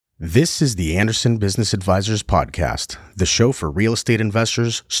This is the Anderson Business Advisors Podcast, the show for real estate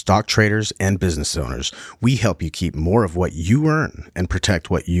investors, stock traders, and business owners. We help you keep more of what you earn and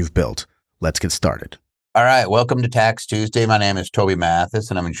protect what you've built. Let's get started. All right. Welcome to Tax Tuesday. My name is Toby Mathis,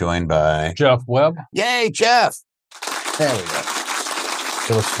 and I'm joined by Jeff Webb. Yay, Jeff. There we go. A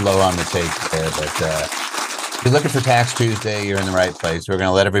little slow on the take there, but if you're looking for Tax Tuesday, you're in the right place. We're going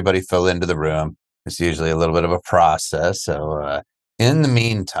to let everybody fill into the room. It's usually a little bit of a process. So in the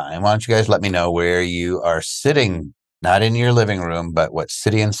meantime, why don't you guys let me know where you are sitting, not in your living room, but what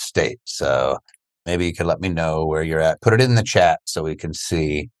city and state. So maybe you could let me know where you're at. Put it in the chat so we can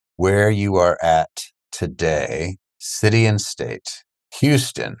see where you are at today. City and state.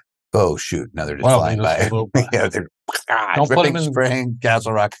 Houston. Oh, shoot. No, they're just flying by. Yeah, they're Dripping Spring,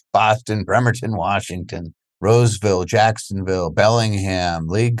 Castle Rock, Boston, Bremerton, Washington, Roseville, Jacksonville, Bellingham,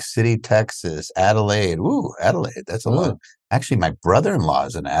 League City, Texas, Adelaide. Ooh, Adelaide. That's a lot. Actually, my brother-in-law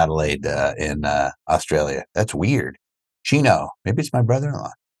is in Adelaide in Australia. That's weird. Chino. Maybe it's my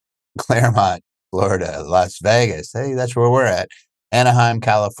brother-in-law. Claremont, Florida, Las Vegas. Hey, that's where we're at. Anaheim,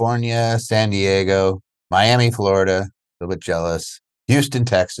 California, San Diego, Miami, Florida. A little bit jealous. Houston,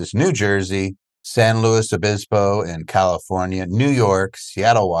 Texas, New Jersey, San Luis Obispo in California, New York,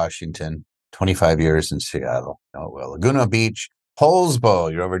 Seattle, Washington. 25 years in Seattle. Oh, well, Laguna Beach, Holsbo.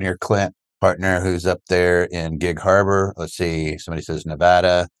 You're over near Clint, partner who's up there in Gig Harbor. Let's see. Somebody says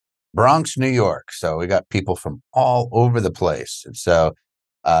Nevada, Bronx, New York. So we got people from all over the place. And so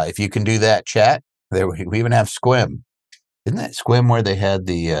if you can do that, chat. There we even have Squim. Isn't that Squim where they had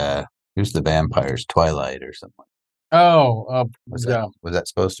the who's the vampires, Twilight or something? Oh, Was that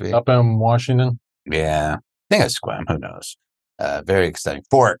supposed to be up in Washington? Yeah, I think it's Squim. Who knows? Very exciting.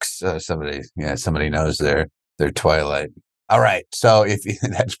 Forks. Somebody knows their Twilight. All right. So if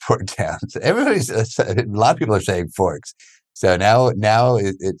that's Port Towns, a lot of people are saying Forks. So now I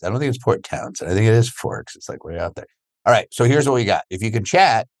don't think it's Port Towns. I think it is Forks. It's like way out there. All right. So here's what we got. If you can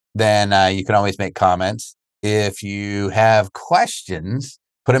chat, then you can always make comments. If you have questions,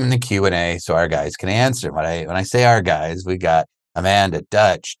 put them in the Q&A so our guys can answer. When I say our guys, we got Amanda,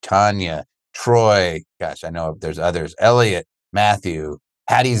 Dutch, Tanya, Troy. Gosh, I know there's others. Elliot, Matthew,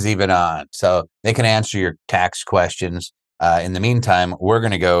 Patty's even on. So they can answer your tax questions. In the meantime, we're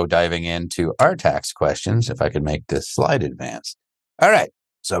going to go diving into our tax questions. If I could make this slide advance. All right.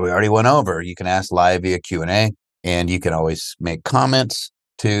 So we already went over. You can ask live via Q&A, and you can always make comments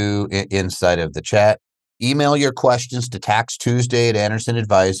inside of the chat. Email your questions to Tax Tuesday at Anderson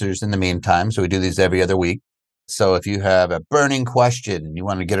Advisors in the meantime. So we do these every other week. So if you have a burning question and you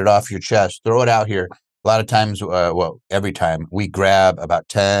want to get it off your chest, throw it out here. A lot of times, every time we grab about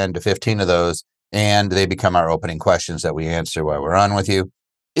 10 to 15 of those, and they become our opening questions that we answer while we're on with you.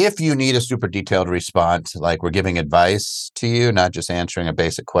 If you need a super detailed response, like we're giving advice to you, not just answering a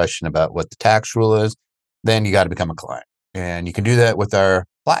basic question about what the tax rule is, then you got to become a client. And you can do that with our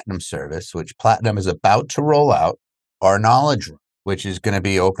Platinum service, which Platinum is about to roll out, our knowledge room, which is going to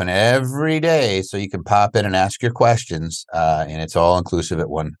be open every day. So you can pop in and ask your questions. And it's all inclusive at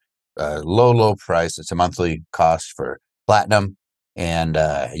one low price. It's a monthly cost for Platinum. And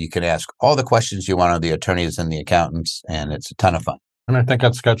you can ask all the questions you want of the attorneys and the accountants. And it's a ton of fun. And I think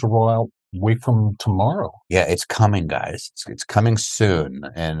that's scheduled to roll out a week from tomorrow. Yeah, it's coming, guys. It's coming soon.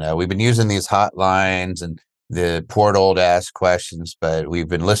 And we've been using these hotlines and the portal to ask questions, but we've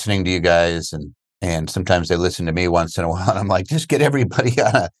been listening to you guys, and sometimes they listen to me once in a while. And I'm like, just get everybody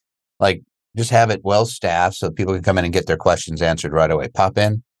on just have it well staffed so people can come in and get their questions answered right away. Pop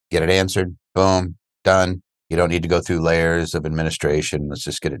in, get it answered, boom, done. You don't need to go through layers of administration. Let's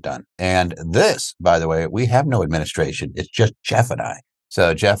just get it done. And this, by the way, we have no administration. It's just Jeff and I.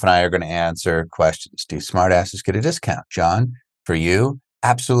 So Jeff and I are going to answer questions. Do smartasses get a discount? John, for you,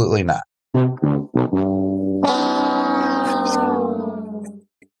 absolutely not.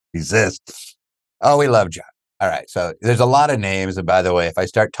 Exist. Oh, we love John. All right. So there's a lot of names. And by the way, if I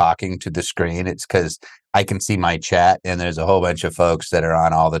start talking to the screen, it's because I can see my chat and there's a whole bunch of folks that are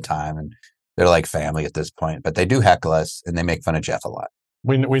on all the time and they're like family at this point, but they do heckle us and they make fun of Jeff a lot.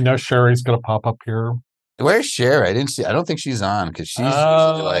 We know Sherry's going to pop up here. Where's Sherry? I don't think she's on because she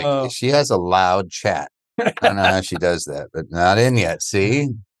has a loud chat. I don't know how she does that, but not in yet. See?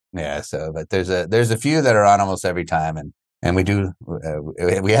 Yeah. So, but there's a few that are on almost every time. And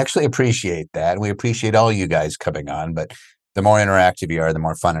we actually appreciate that. And we appreciate all you guys coming on. But the more interactive you are, the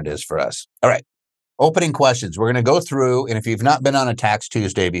more fun it is for us. All right. Opening questions. We're going to go through. And if you've not been on a Tax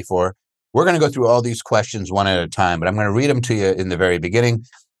Tuesday before, we're going to go through all these questions one at a time. But I'm going to read them to you in the very beginning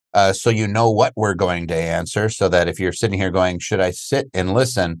so you know what we're going to answer. So that if you're sitting here going, should I sit and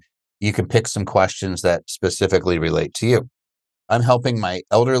listen? You can pick some questions that specifically relate to you. I'm helping my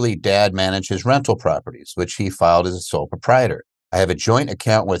elderly dad manage his rental properties, which he filed as a sole proprietor. I have a joint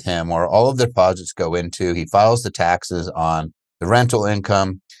account with him where all of the deposits go into. He files the taxes on the rental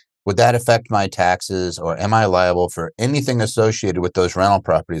income. Would that affect my taxes, or am I liable for anything associated with those rental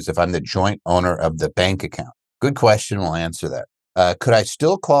properties if I'm the joint owner of the bank account? Good question. We'll answer that. Could I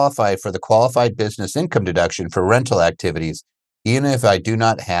still qualify for the Qualified Business Income Deduction for rental activities, even if I do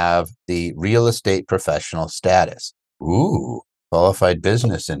not have the real estate professional status? Ooh, Qualified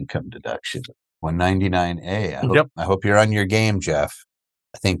Business Income Deduction, 199A. I hope you're on your game, Jeff.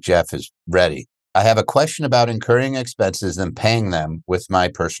 I think Jeff is ready. I have a question about incurring expenses and paying them with my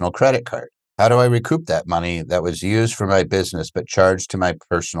personal credit card. How do I recoup that money that was used for my business but charged to my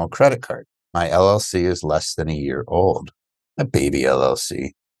personal credit card? My LLC is less than a year old. A baby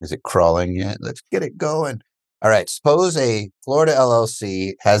LLC. Is it crawling yet? Let's get it going. All right. Suppose a Florida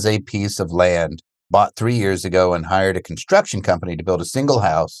LLC has a piece of land bought 3 years ago and hired a construction company to build a single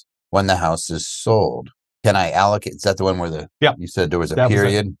house when the house is sold. Can I allocate? Is that the one where you said there was a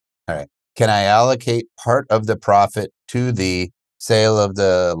period? All right. Can I allocate part of the profit to the sale of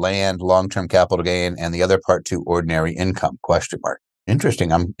the land, long-term capital gain, and the other part to ordinary income? ?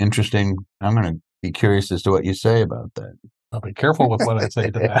 Interesting. I'm going to be curious as to what you say about that. I'll be careful with what I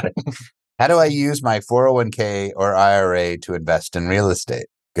say to that. How do I use my 401k or IRA to invest in real estate?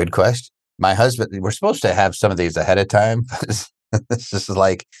 Good question. My husband, we're supposed to have some of these ahead of time. This is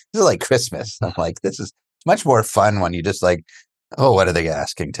like Christmas. I'm like, this is much more fun when you just like, oh, what are they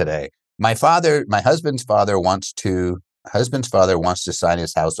asking today? My husband's father wants to sign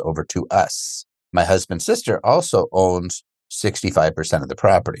his house over to us. My husband's sister also owns 65% of the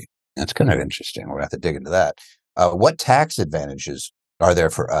property. That's kind of interesting. We're going to have to dig into that. What tax advantages are there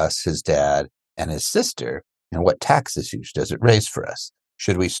for us, his dad, and his sister? And what tax issues does it raise for us?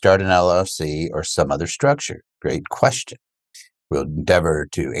 Should we start an LLC or some other structure? Great question. We'll endeavor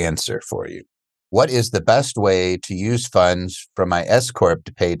to answer for you. What is the best way to use funds from my S-corp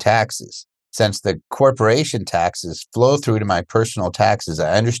to pay taxes? Since the corporation taxes flow through to my personal taxes,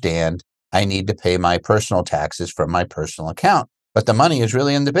 I understand I need to pay my personal taxes from my personal account, but the money is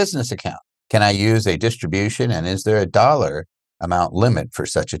really in the business account. Can I use a distribution, and is there a dollar amount limit for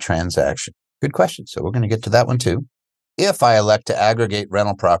such a transaction? Good question. So we're going to get to that one too. If I elect to aggregate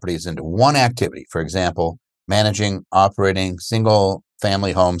rental properties into one activity, for example, managing, operating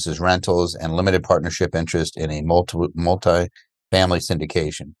single-family homes as rentals and limited partnership interest in a multifamily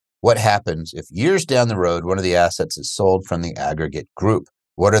syndication, what happens if years down the road, one of the assets is sold from the aggregate group?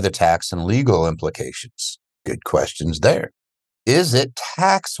 What are the tax and legal implications? Good questions there. Is it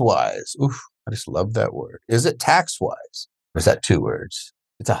tax-wise? Oof, I just love that word. Is it tax-wise? Or is that 2 words?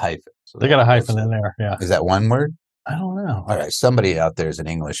 It's a hyphen. So they got a hyphen in there, yeah. Is that 1 word? I don't know. All right, somebody out there is an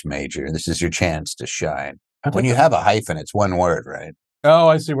English major. This is your chance to shine. When you have a hyphen, it's 1 word, right? Oh,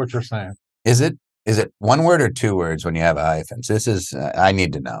 I see what you're saying. Is it 1 word or 2 words when you have a hyphen? So this is, I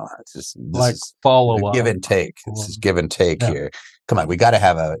need to know. This is follow up. Give and take. This is give and take here. Come on, we got to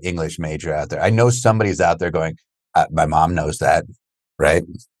have an English major out there. I know somebody's out there going, my mom knows that, right?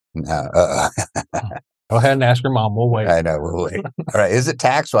 Go ahead and ask your mom. We'll wait. I know, we'll wait. All right. Is it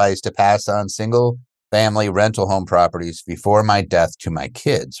tax-wise to pass on single-family rental home properties before my death to my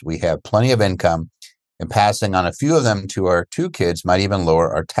kids? We have plenty of income, and passing on a few of them to our 2 kids might even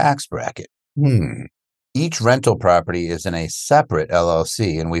lower our tax bracket. Each rental property is in a separate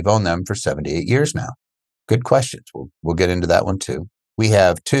LLC, and we've owned them for 78 years now. Good questions. We'll get into that one too. We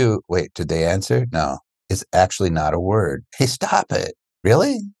have 2. Wait, did they answer? No, it's actually not a word. Hey, stop it.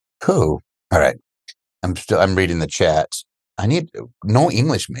 Really? Cool. All right. I'm reading the chat. I need no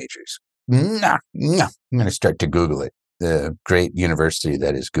English majors. No. I'm going to start to Google it. The great university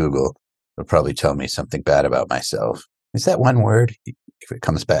that is Google will probably tell me something bad about myself. Is that 1 word? If it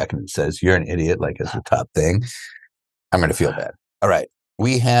comes back and it says you're an idiot, like as the top thing, I'm going to feel bad. All right.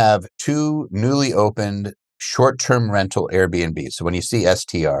 We have 2 newly opened short-term rental Airbnb. So when you see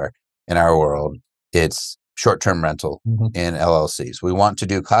STR in our world, it's short-term rental in LLCs. We want to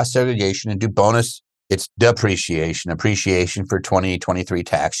do cost segregation and do bonus. It's depreciation, appreciation for 2023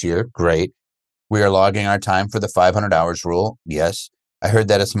 tax year. Great. We are logging our time for the 500 hours rule. Yes. I heard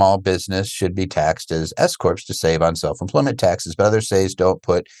that a small business should be taxed as S-corps to save on self-employment taxes, but others say don't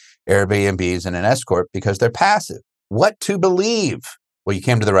put Airbnbs in an S-corp because they're passive. What to believe? Well, you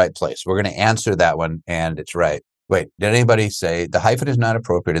came to the right place. We're going to answer that one, and it's right. Wait, did anybody say the hyphen is not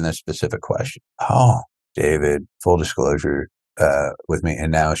appropriate in this specific question? Oh, David, full disclosure with me,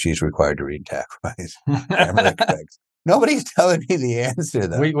 and now she's required to read tax-wise. Nobody's telling me the answer,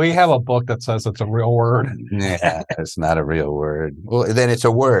 though. We have a book that says it's a real word. Yeah, it's not a real word. Well, then it's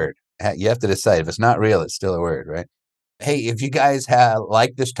a word. You have to decide. If it's not real, it's still a word, right? hey, if you guys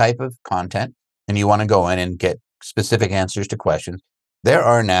like this type of content and you want to go in and get specific answers to questions, there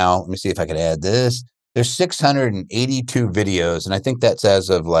are now, let me see if I could add this. There's 682 videos. And I think that's as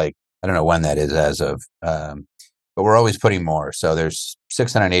of I don't know when that is as of, but we're always putting more. So there's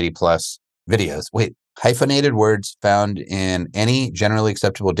 680 plus videos. Wait, hyphenated words found in any generally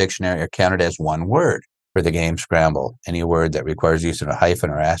acceptable dictionary are counted as one word for the game Scramble. Any word that requires use of a hyphen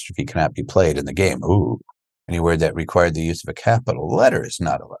or apostrophe cannot be played in the game. Ooh. Any word that required the use of a capital letter is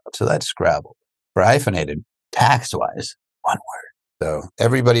not allowed. So that's Scrabble. For hyphenated, tax-wise, one word. So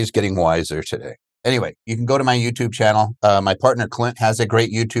everybody's getting wiser today. Anyway, you can go to my YouTube channel. My partner Clint has a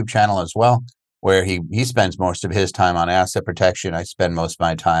great YouTube channel as well, where he spends most of his time on asset protection. I spend most of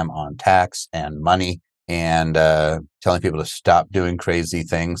my time on tax and money and telling people to stop doing crazy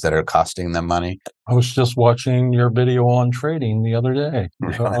things that are costing them money. I was just watching your video on trading the other day,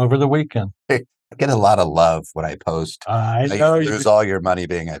 over the weekend. I get a lot of love when I post. I know you lose all your money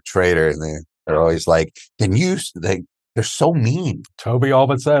being a trader. And they're always like, they're so mean. Toby all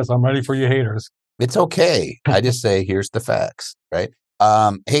but says, I'm ready for you haters. It's okay. I just say, here's the facts, right?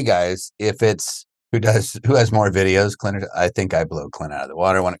 Hey guys, if it's who has more videos, Clint, I think I blow Clint out of the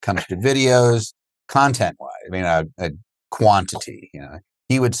water when it comes to videos, content wise. I mean, quantity.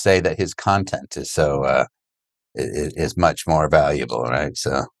 He would say that his content is so is much more valuable, right?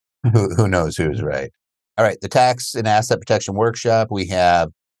 So who knows who's right? All right, the tax and asset protection workshop. We have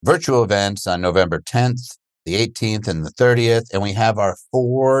virtual events on November 10th. The 18th and the 30th, and we have our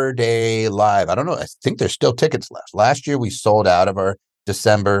 4-day live. I don't know. I think there's still tickets left. Last year, we sold out of our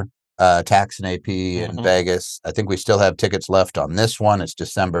December tax and AP in Vegas. I think we still have tickets left on this one. It's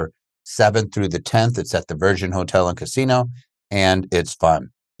December 7th through the 10th. It's at the Virgin Hotel and Casino, and it's fun.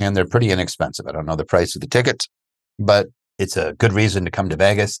 And they're pretty inexpensive. I don't know the price of the tickets, but it's a good reason to come to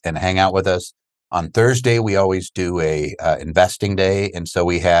Vegas and hang out with us. On Thursday, we always do a investing day, and so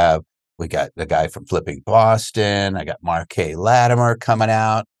we got the guy from Flipping Boston. I got Mark K. Latimer coming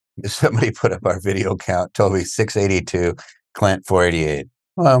out. Somebody put up our video count. Toby 682, Clint 488.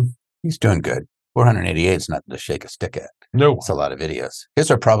 Well, he's doing good. 488 is nothing to shake a stick at. No, it's a lot of videos. His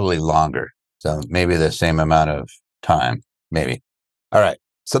are probably longer, so maybe the same amount of time. Maybe. All right.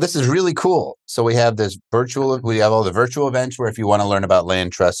 So this is really cool. So we have all the virtual events where if you want to learn about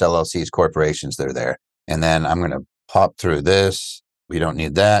land trusts, LLCs, corporations, they're there. And then I'm going to pop through this. We don't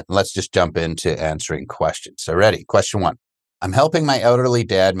need that. Let's just jump into answering questions. So ready? Question 1. I'm helping my elderly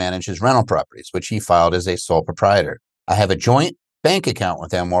dad manage his rental properties, which he filed as a sole proprietor. I have a joint bank account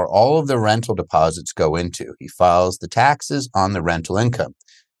with him where all of the rental deposits go into. He files the taxes on the rental income.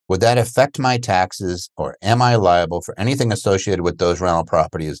 Would that affect my taxes, or am I liable for anything associated with those rental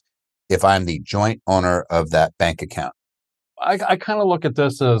properties if I'm the joint owner of that bank account? I kind of look at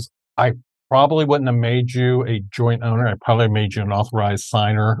this as I probably wouldn't have made you a joint owner. I probably made you an authorized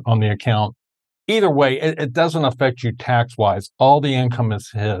signer on the account. Either way, it doesn't affect you tax-wise. All the income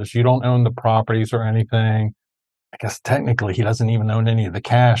is his. You don't own the properties or anything. I guess technically he doesn't even own any of the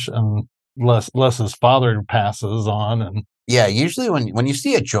cash unless his father passes on. And yeah, usually when you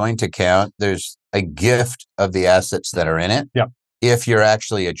see a joint account, there's a gift of the assets that are in it. Yeah. If you're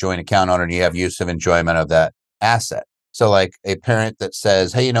actually a joint account owner and you have use of enjoyment of that asset. So like a parent that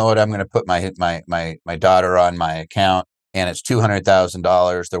says, hey, you know what, I'm going to put my daughter on my account and it's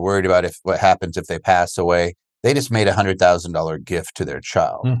 $200,000. They're worried about what happens if they pass away. They just made $100,000 gift to their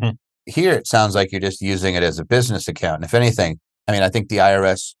child. Mm-hmm. Here, it sounds like you're just using it as a business account. And if anything, I think the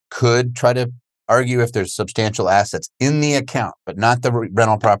IRS could try to argue if there's substantial assets in the account, but not the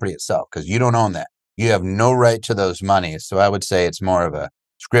rental property itself, because you don't own that. You have no right to those monies. So I would say it's more of a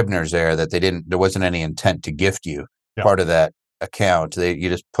Scribner's error that there wasn't any intent to gift you part of that account. You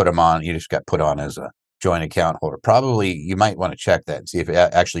just put them on. You just got put on as a joint account holder. Probably you might want to check that and see if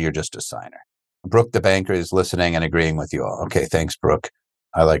actually you're just a signer. Brooke the banker is listening and agreeing with you all. Okay, thanks, Brooke.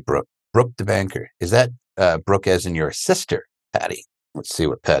 I like Brooke. Brooke the banker. Is that Brooke as in your sister, Patty? Let's see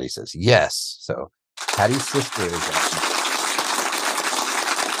what Patty says. Yes. So Patty's sister is.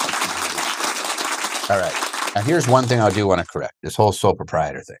 All right. Now, here's one thing I do want to correct. This whole sole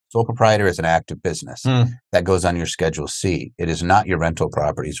proprietor thing. Sole proprietor is an active business that goes on your Schedule C. It is not your rental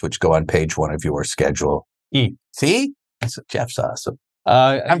properties, which go on page 1 of your Schedule E. See? That's what Jeff's awesome.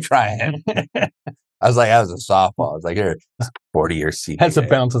 I'm trying. I was like, that was a softball. I was like, here, 40-year CPA. That's a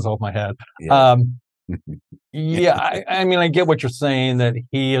bounces off my head. Yeah. I get what you're saying, that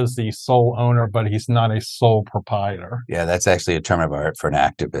he is the sole owner, but he's not a sole proprietor. Yeah, that's actually a term of art for an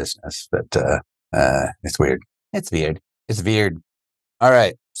active business, but it's weird. It's weird. All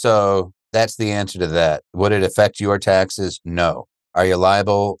right. So that's the answer to that. Would it affect your taxes? No. Are you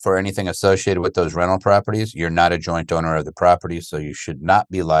liable for anything associated with those rental properties? You're not a joint owner of the property, so you should not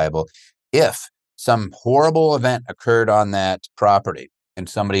be liable. If some horrible event occurred on that property and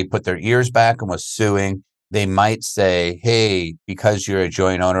somebody put their ears back and was suing, they might say, hey, because you're a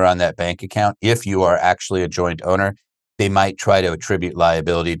joint owner on that bank account, if you are actually a joint owner, they might try to attribute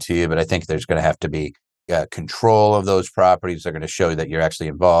liability to you. But I think there's going to have to be control of those properties. They're going to show that you're actually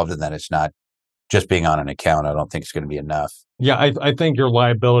involved and that it's not just being on an account. I don't think it's going to be enough. Yeah, I think your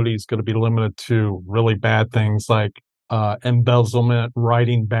liability is going to be limited to really bad things like embezzlement,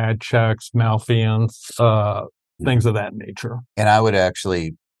 writing bad checks, malfeasance, things of that nature. And I would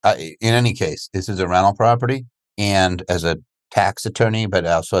actually, in any case, this is a rental property. And as a tax attorney, but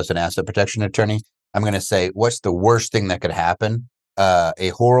also as an asset protection attorney, I'm going to say, what's the worst thing that could happen?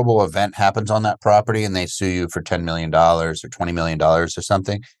 A horrible event happens on that property and they sue you for $10 million or $20 million or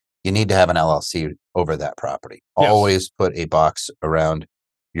something. You need to have an LLC over that property. Yes. Always put a box around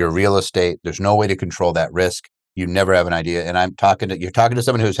your real estate. There's no way to control that risk. You never have an idea. And you're talking to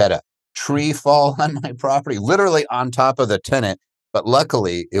someone who's had a tree fall on my property, literally on top of the tenant. But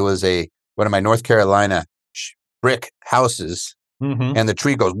luckily it was one of my North Carolina brick houses. Mm-hmm. And the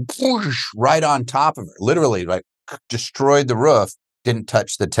tree goes whoosh, right on top of her, literally like destroyed the roof, didn't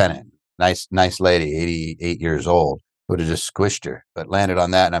touch the tenant. Nice lady, 88 years old. Would have just squished her, but landed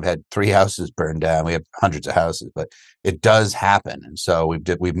on that. And I've had 3 houses burned down. We have hundreds of houses, but it does happen. And so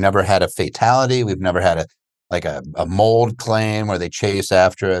we've never had a fatality. We've never had a mold claim where they chase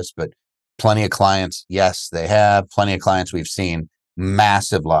after us, but plenty of clients. Yes, they have plenty of clients. We've seen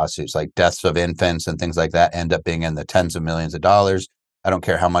massive lawsuits like deaths of infants and things like that end up being in the tens of millions of dollars. I don't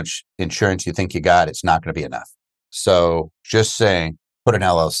care how much insurance you think you got. It's not going to be enough. So just saying, put an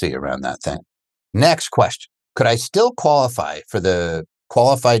LLC around that thing. Next question. Could I still qualify for the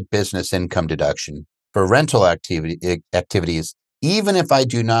Qualified Business Income Deduction for rental activities, even if I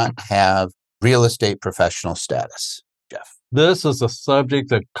do not have real estate professional status? Jeff? This is a subject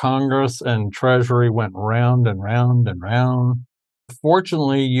that Congress and Treasury went round and round and round.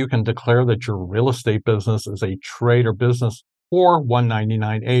 Fortunately, you can declare that your real estate business is a trade or business for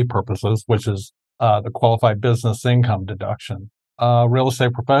 199A purposes, which is the Qualified Business Income Deduction. Real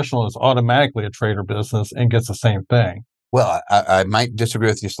estate professional is automatically a trade or business and gets the same thing. Well, I might disagree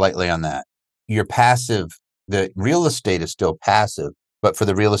with you slightly on that. You're passive. The real estate is still passive, but for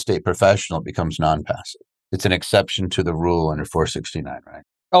the real estate professional, it becomes non-passive. It's an exception to the rule under 469, right?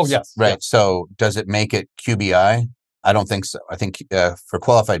 Oh, yes. Right. Yes. So does it make it QBI? I don't think so. I think for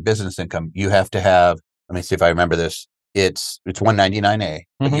qualified business income, you have to have, let me see if I remember this. It's 199A,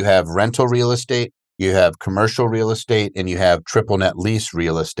 but you have rental real estate, you have commercial real estate, and you have triple net lease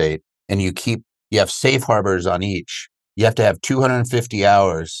real estate, and you have safe harbors on each. You have to have 250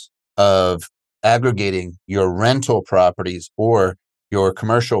 hours of aggregating your rental properties or your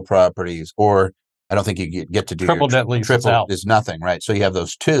commercial properties, or I don't think you get to do triple net lease. Triple is nothing, right? So you have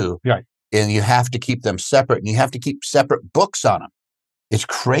those two, right? And you have to keep them separate, and you have to keep separate books on them. It's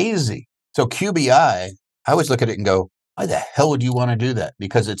crazy. So QBI, I always look at it and go, why the hell would you want to do that?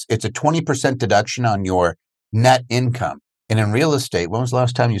 Because it's a 20% deduction on your net income. And in real estate, when was the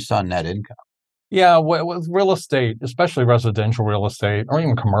last time you saw net income? Yeah, with real estate, especially residential real estate or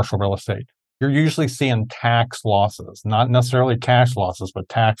even commercial real estate, you're usually seeing tax losses, not necessarily cash losses, but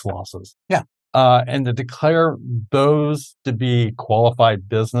tax losses. Yeah. And to declare those to be qualified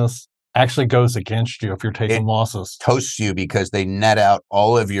business actually goes against you if you're taking losses. Toasts you because they net out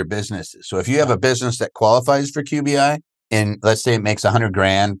all of your businesses. So if you have a business that qualifies for QBI and let's say it makes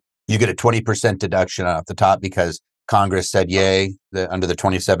 $100,000, you get a 20% deduction off the top because Congress said yay under the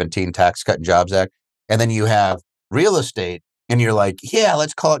 2017 Tax Cut and Jobs Act. And then you have real estate and you're like, yeah,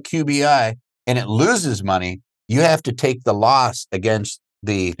 let's call it QBI, and it loses money. You have to take the loss against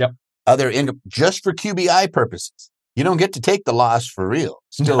the other income just for QBI purposes. You don't get to take the loss for real.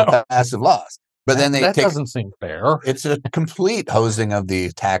 Still a passive loss. But then that doesn't seem fair. It's a complete hosing of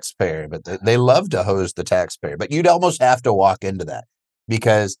the taxpayer, but they love to hose the taxpayer. But you'd almost have to walk into that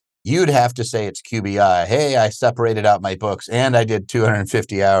because you'd have to say it's QBI. Hey, I separated out my books and I did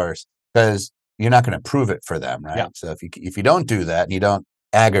 250 hours because you're not going to prove it for them, right? Yeah. So if you don't do that and you don't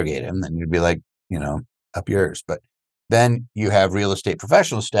aggregate them, then you'd be like, up yours. But then you have real estate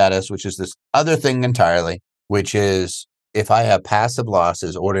professional status, which is this other thing entirely, which is if I have passive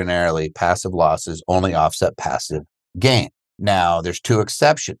losses, ordinarily passive losses only offset passive gain. Now, there's 2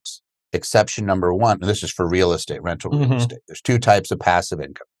 exceptions. Exception number 1, and this is for real estate, rental real estate. There's 2 types of passive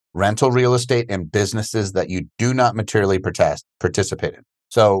income, rental real estate and businesses that you do not materially participate in.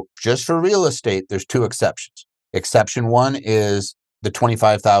 So just for real estate, there's 2 exceptions. Exception 1 is the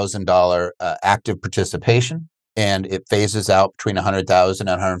 $25,000 active participation. and it phases out between $100,000 and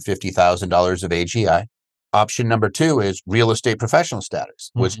 $150,000 of AGI. Option number 2 is real estate professional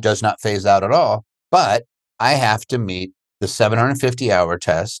status, which does not phase out at all, but I have to meet the 750-hour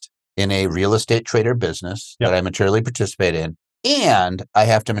test in a real estate trader business that I materially participate in, and I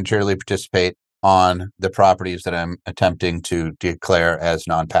have to materially participate on the properties that I'm attempting to declare as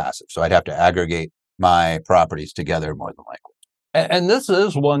non-passive. So I'd have to aggregate my properties together more than likely. And this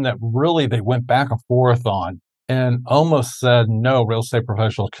is one that really they went back and forth on and almost said, no, real estate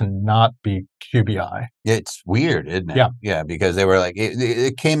professionals cannot be QBI. It's weird, isn't it? Yeah. Yeah, because they were like,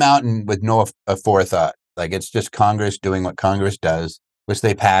 it came out with no forethought. Like, it's just Congress doing what Congress does, which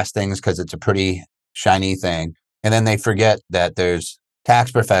they pass things because it's a pretty shiny thing. And then they forget that there's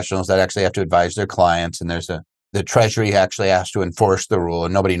tax professionals that actually have to advise their clients. And the Treasury actually has to enforce the rule,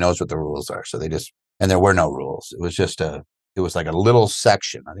 and nobody knows what the rules are. So and there were no rules. It was like a little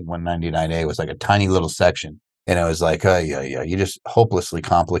section. I think 199A was like a tiny little section. And it was like, you just hopelessly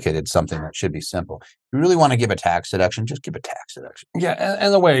complicated something that should be simple. If you really want to give a tax deduction, just give a tax deduction. Yeah.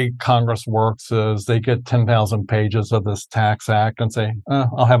 And the way Congress works is they get 10,000 pages of this tax act and say,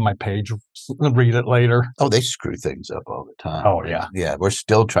 I'll have my page, read it later. Oh, they screw things up all the time. Oh, yeah. Yeah. We're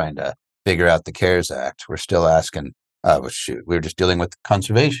still trying to figure out the CARES Act. We're still asking, we were just dealing with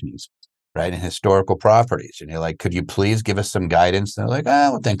conservation easements, right? And historical properties. And you're like, could you please give us some guidance? And they're like,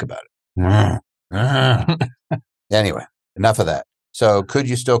 we'll think about it. Anyway, enough of that. So could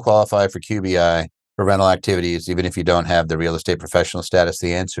you still qualify for QBI for rental activities even if you don't have the real estate professional status?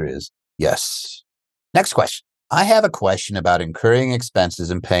 The answer is yes. Next question. I have a question about incurring expenses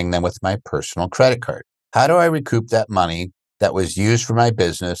and paying them with my personal credit card. How do I recoup that money that was used for my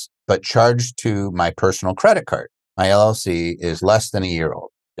business but charged to my personal credit card? My LLC is less than a year old.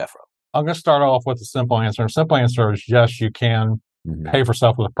 Jeff Webb. I'm going to start off with a simple answer. A simple answer is yes, you can pay for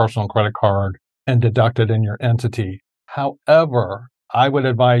stuff with a personal credit card and deduct it in your entity. However, I would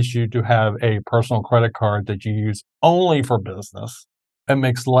advise you to have a personal credit card that you use only for business. It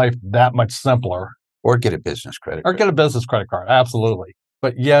makes life that much simpler. Or get a business credit card. Or get a business credit card, absolutely.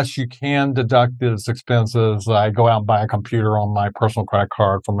 But yes, you can deduct these expenses. I go out and buy a computer on my personal credit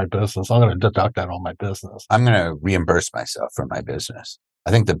card for my business. I'm going to deduct that on my business. I'm going to reimburse myself for my business.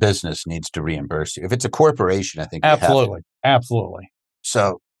 I think the business needs to reimburse you. If it's a corporation, I think absolutely. Absolutely.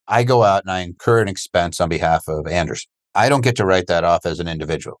 So I go out and I incur an expense on behalf of Anderson. I don't get to write that off as an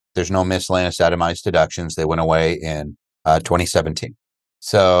individual. There's no miscellaneous itemized deductions. They went away in 2017.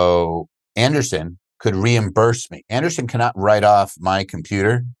 So Anderson could reimburse me. Anderson cannot write off my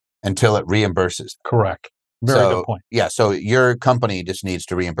computer until it reimburses. Correct. Very good point. Yeah. So your company just needs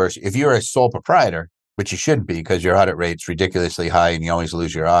to reimburse you. If you're a sole proprietor, which you shouldn't be because your audit rate's ridiculously high and you always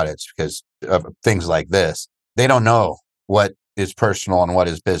lose your audits because of things like this, they don't know what is personal and what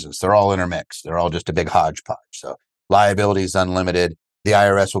is business. They're all intermixed. They're all just a big hodgepodge. So liability is unlimited. The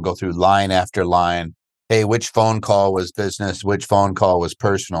IRS will go through line after line. Hey, which phone call was business? Which phone call was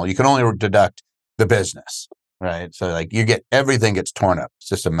personal? You can only deduct the business, right? So like everything gets torn up. It's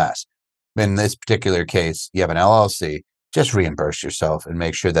just a mess. In this particular case, you have an LLC, just reimburse yourself and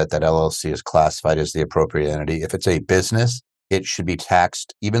make sure that LLC is classified as the appropriate entity. If it's a business, it should be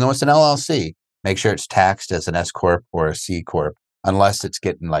taxed, even though it's an LLC. Make sure it's taxed as an S-corp or a C-corp, unless it's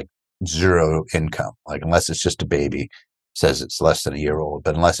getting like zero income, like unless it's just a baby, says it's less than a year old,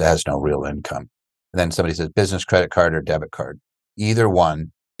 but unless it has no real income. And then somebody says business credit card or debit card, either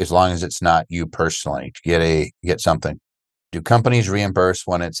one, as long as it's not you personally, to get something. Do companies reimburse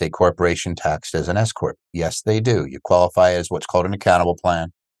when it's a corporation taxed as an S-corp? Yes, they do. You qualify as what's called an accountable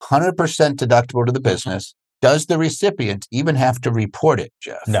plan, 100% deductible to the business. Does the recipient even have to report it,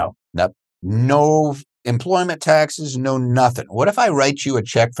 Jeff? No. Nope. No employment taxes, no nothing. What if I write you a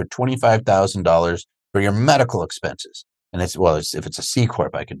check for $25,000 for your medical expenses? And if it's a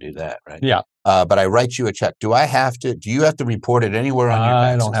C-corp, I can do that, right? Yeah. But I write you a check. Do you have to report it anywhere on your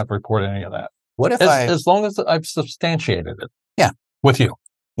taxes? I don't have to report any of that. What if as long as I've substantiated it? Yeah. With you.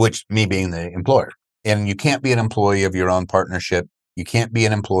 Which, me being the employer. And you can't be an employee of your own partnership. You can't be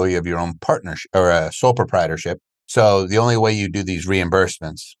an employee of your own partnership or a sole proprietorship. So the only way you do these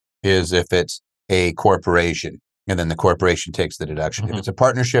reimbursements is if it's a corporation, and then the corporation takes the deduction. If it's a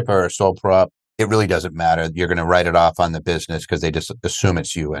partnership or a sole prop, it really doesn't matter. You're going to write it off on the business because they just assume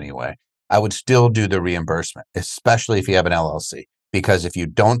it's you anyway. I would still do the reimbursement, especially if you have an LLC, because if you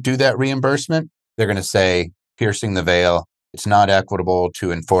don't do that reimbursement, they're going to say, piercing the veil, it's not equitable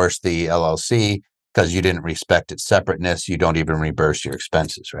to enforce the LLC because you didn't respect its separateness. You don't even reimburse your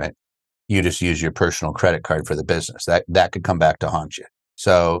expenses, right? You just use your personal credit card for the business. That could come back to haunt you.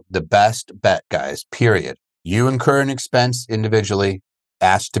 So the best bet, guys, period. You incur an expense individually,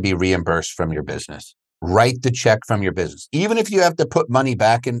 ask to be reimbursed from your business. write the check from your business. Even if you have to put money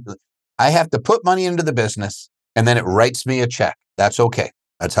back in, I have to put money into the business and then it writes me a check. That's okay.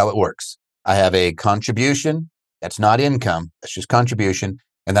 That's how it works. I have a contribution. That's not income. That's just contribution.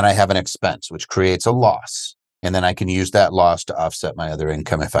 And then I have an expense, which creates a loss. And then I can use that loss to offset my other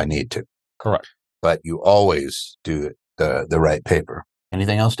income if I need to. Correct. But you always do the right paper.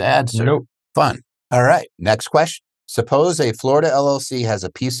 Anything else to add, sir? Nope. Fun. All right. Next question. Suppose a Florida LLC has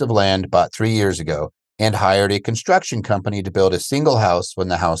a piece of land bought 3 years ago and hired a construction company to build a single house when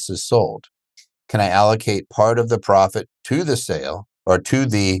the house is sold. Can I allocate part of the profit to the sale or to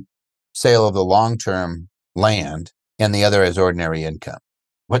the sale of the long-term land and the other as ordinary income?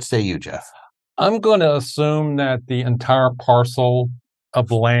 What say you, Jeff? I'm going to assume that the entire parcel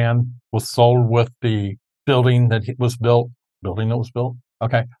of land was sold with the building that was built.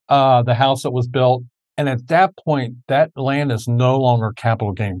 Okay. The house that was built. And at that point, that land is no longer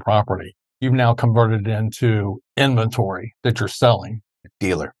capital gain property. You've now converted it into inventory that you're selling.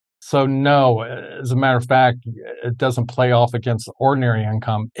 Dealer. So no, as a matter of fact, it doesn't play off against ordinary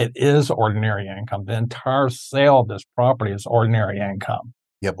income. It is ordinary income. The entire sale of this property is ordinary income.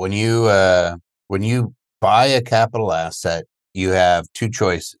 Yep. When you buy a capital asset, you have two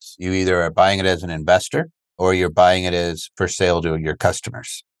choices. You either are buying it as an investor or you're buying it as for sale to your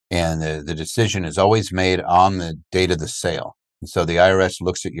customers. And the decision is always made on the date of the sale. And so the IRS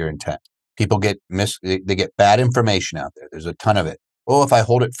looks at your intent. People get they get bad information out there. There's a ton of it. Oh, if I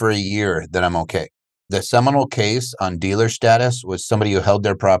hold it for a year, then I'm okay. The seminal case on dealer status was somebody who held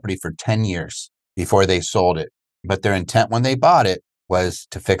their property for 10 years before they sold it. But their intent when they bought it was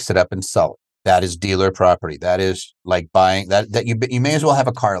to fix it up and sell it. That is dealer property. That is like buying that you may as well have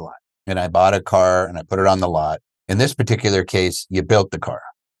a car lot. And I bought a car and I put it on the lot. In this particular case, you built the car,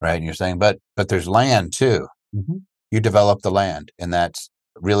 right? And you're saying, but there's land too. Mm-hmm. You develop the land, and that's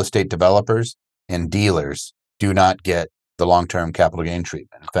real estate developers and dealers do not get the long-term capital gain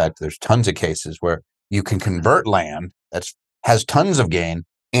treatment. In fact, there's tons of cases where you can convert land that has tons of gain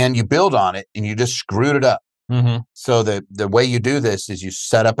and you build on it and you just screwed it up. Mm-hmm. So the way you do this is you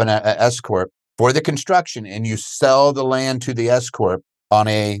set up an S-corp for the construction and you sell the land to the S-corp on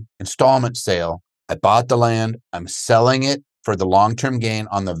a installment sale. I bought the land. I'm selling it for the long-term gain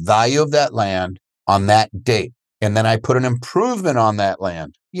on the value of that land on that date. And then I put an improvement on that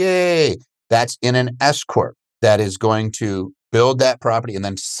land. Yay. That's in an S-corp that is going to build that property and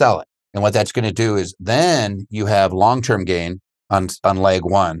then sell it. And what that's going to do is then you have long-term gain on leg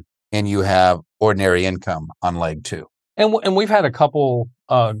one and you have ordinary income on leg two. And we've had a couple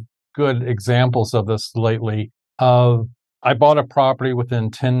good examples of this lately. I bought a property with the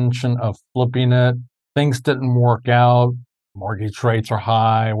intention of flipping it. Things didn't work out. Mortgage rates are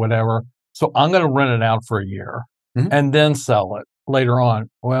high, whatever. So I'm going to rent it out for a year and then sell it later on.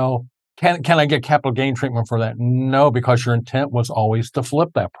 Well, can I get capital gain treatment for that? No, because your intent was always to flip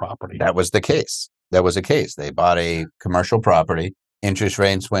that property. That was the case. They bought a commercial property. Interest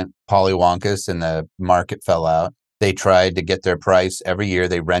rates went pollywonkus and the market fell out. They tried to get their price every year.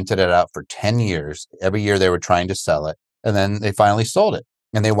 They rented it out for 10 years. Every year they were trying to sell it. And then they finally sold it.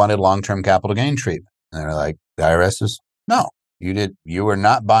 And they wanted long-term capital gain treatment. And they're like, the IRS is, no, you were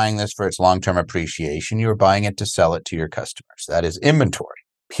not buying this for its long-term appreciation. You were buying it to sell it to your customers. That is inventory,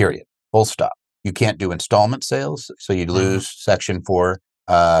 period. Full stop. You can't do installment sales. So you'd lose Section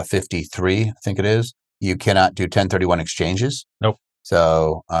 453, I think it is. You cannot do 1031 exchanges. Nope.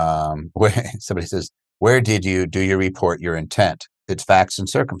 So somebody says, where did you do your report your intent? It's facts and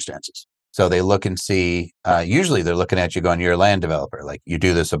circumstances. So they look and see, usually they're looking at you going, you're a land developer. Like you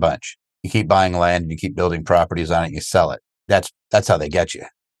do this a bunch. You keep buying land and you keep building properties on it, you sell it. That's how they get you.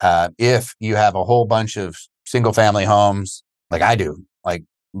 If you have a whole bunch of single family homes, like I do, like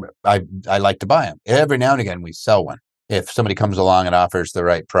I like to buy them. Every now and again, we sell one. If somebody comes along and offers the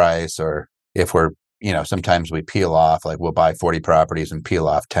right price, or if we're, sometimes we peel off, like we'll buy 40 properties and peel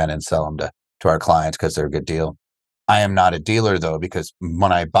off 10 and sell them to our clients because they're a good deal. I am not a dealer though, because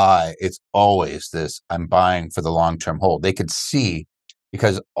when I buy, it's always this, I'm buying for the long-term hold. They could see,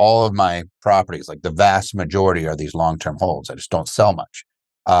 because all of my properties, like the vast majority are these long-term holds. I just don't sell much.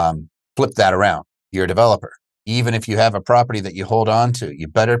 Flip that around. You're a developer. Even if you have a property that you hold on to, you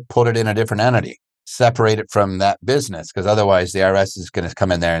better put it in a different entity, separate it from that business, because otherwise the IRS is going to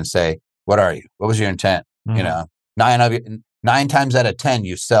come in there and say, what are you? What was your intent? Mm-hmm. 9 times out of 10,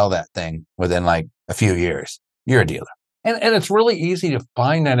 you sell that thing within like a few years. You're a dealer. And it's really easy to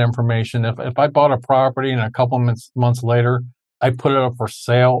find that information. If I bought a property and a couple months later, I put it up for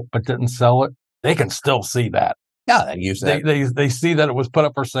sale, but didn't sell it, they can still see that. Yeah, they use that. They see that it was put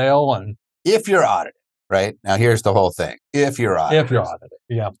up for sale. And if you're audited, right? Now, here's the whole thing. If you're audited.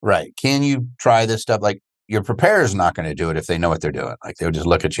 Yeah. Right. Can you try this stuff? Like, your preparer is not going to do it if they know what they're doing. Like, they'll just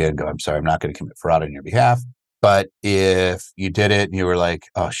look at you and go, I'm sorry, I'm not going to commit fraud on your behalf. But if you did it and you were like,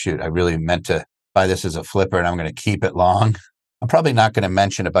 oh, shoot, I really meant to buy this as a flipper and I'm going to keep it long, I'm probably not going to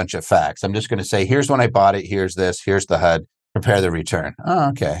mention a bunch of facts. I'm just going to say, here's when I bought it. Here's this. Here's the HUD. Prepare the return. Oh,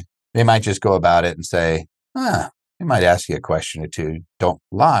 okay. They might just go about it and say, they might ask you a question or two. Don't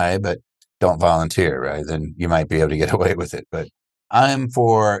lie, but don't volunteer, right? Then you might be able to get away with it. But I'm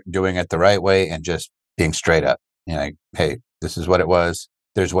for doing it the right way and just being straight up. Like, hey, this is what it was.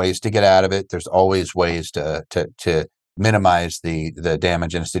 There's ways to get out of it. There's always ways to minimize the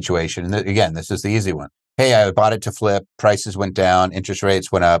damage in a situation. And again, this is the easy one. Hey, I bought it to flip. Prices went down. Interest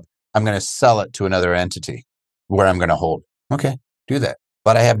rates went up. I'm going to sell it to another entity where I'm going to hold. Okay, do that.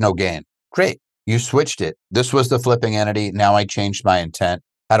 But I have no gain. Great. You switched it. This was the flipping entity. Now I changed my intent.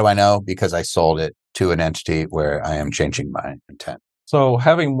 How do I know? Because I sold it to an entity where I am changing my intent. So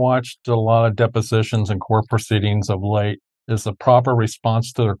having watched a lot of depositions and court proceedings of late, is the proper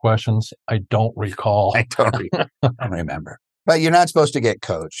response to their questions? I don't recall. I don't remember. But you're not supposed to get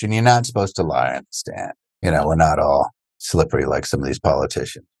coached and you're not supposed to lie on the stand. We're not all slippery like some of these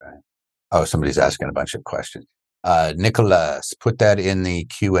politicians, right? Oh, somebody's asking a bunch of questions. Nicholas, put that in the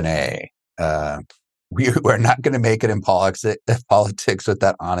Q&A. We're not going to make it in politics with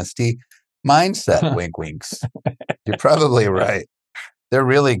that honesty mindset. Wink, winks. You're probably right. They're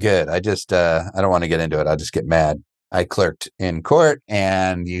really good. I just, I don't want to get into it. I'll just get mad. I clerked in court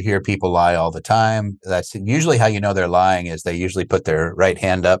and you hear people lie all the time. That's usually how you know they're lying is they usually put their right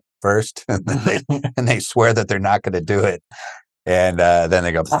hand up first and they swear that they're not going to do it. And then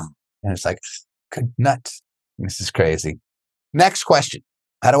they go, and it's like, good nuts. This is crazy. Next question.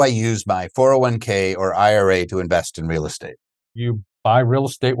 How do I use my 401k or IRA to invest in real estate? You buy real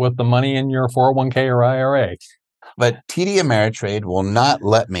estate with the money in your 401k or IRA. But TD Ameritrade will not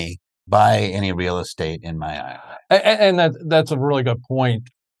let me buy any real estate in my IRA. And that's a really good point.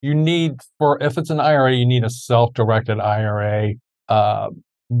 You need, if it's an IRA, you need a self-directed IRA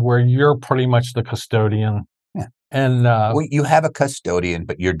where you're pretty much the custodian. Yeah. And you have a custodian,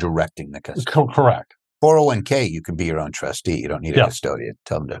 but you're directing the custodian. Correct. 401k, you can be your own trustee. You don't need a custodian.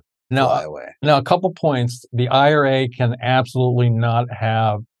 Tell them to fly away. Now, a couple points. The IRA can absolutely not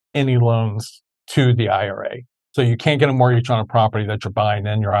have any loans to the IRA. So you can't get a mortgage on a property that you're buying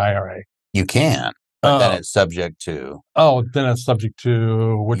in your IRA. You can, but then it's subject to... then it's subject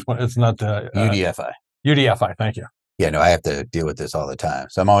to which one? It's not the... UDFI. UDFI, thank you. Yeah, no, I have to deal with this all the time.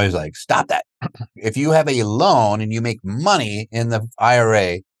 So I'm always like, stop that. If you have a loan and you make money in the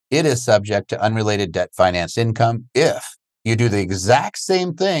IRA, it is subject to unrelated debt finance income. If you do the exact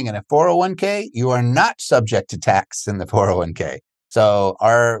same thing in a 401k, you are not subject to tax in the 401k. So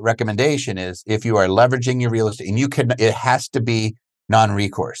our recommendation is if you are leveraging your real estate, and it has to be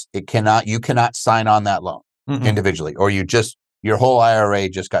non-recourse. You cannot sign on that loan individually, or your whole IRA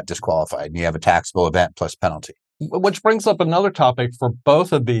just got disqualified and you have a taxable event plus penalty. Which brings up another topic for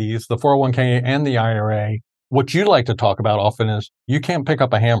both of these, the 401k and the IRA. What you like to talk about often is you can't pick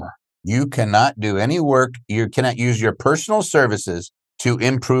up a hammer. You cannot do any work. You cannot use your personal services to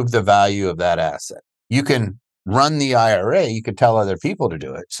improve the value of that asset. You can run the IRA. You could tell other people to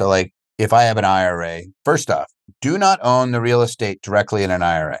do it. So like if I have an IRA, first off, do not own the real estate directly in an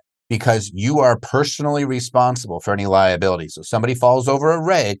IRA because you are personally responsible for any liability. So somebody falls over a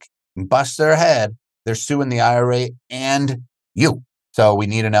rake and busts their head, they're suing the IRA and you. So we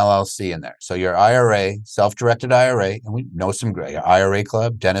need an LLC in there. So your IRA, self-directed IRA, and we know some great IRA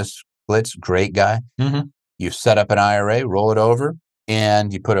club, Dennis Blitz, great guy. Mm-hmm. You set up an IRA, roll it over,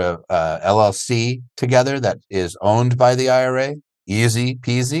 and you put a LLC together that is owned by the IRA. Easy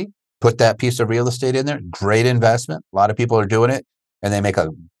peasy. Put that piece of real estate in there. Great investment. A lot of people are doing it, and they make a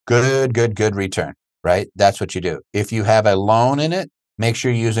good return, right? That's what you do. If you have a loan in it, make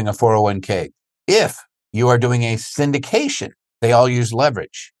sure you're using a 401k. If you are doing a syndication, they all use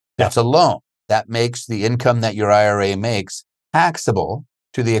leverage. That's a loan. That makes the income that your IRA makes taxable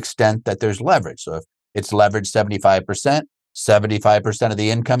to the extent that there's leverage. So if it's leveraged 75%, 75% of the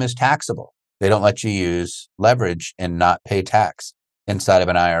income is taxable. They don't let you use leverage and not pay tax inside of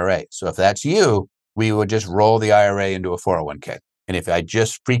an IRA. So if that's you, we would just roll the IRA into a 401k. And if I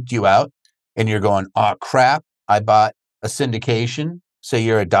just freaked you out and you're going, oh crap, I bought a syndication. Say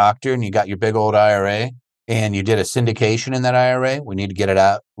you're a doctor and you got your big old IRA and you did a syndication in that IRA, we need to get it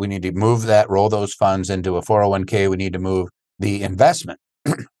out. We need to move that, roll those funds into a 401k. We need to move the investment,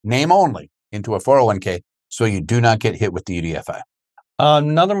 name only, into a 401k so you do not get hit with the UDFI.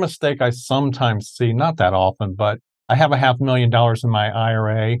 Another mistake I sometimes see, not that often, but I have $500,000 in my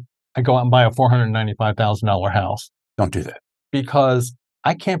IRA I go out and buy a $495,000 house Don't do that. because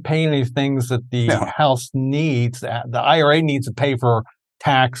I can't pay any things that the house needs. The IRA needs to pay for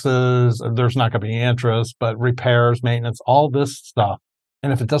taxes. There's not going to be interest, but repairs, maintenance, all this stuff.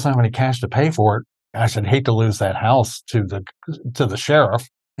 And if it doesn't have any cash to pay for it, gosh, I'd hate to lose that house to the sheriff.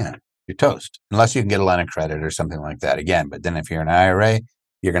 Yeah, you're toast. Unless you can get a line of credit or something like that again. But then if you're an IRA,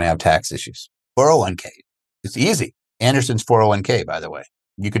 you're going to have tax issues. 401k. It's easy. Anderson's 401k, by the way.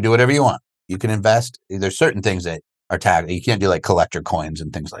 You can do whatever you want. You can invest. There's certain things that are tax. You can't do like collector coins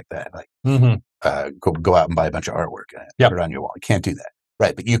and things like that. Like go out and buy a bunch of artwork and put it on your wall. You can't do that.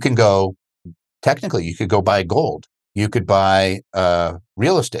 Right. But you can go, technically, you could go buy gold. You could buy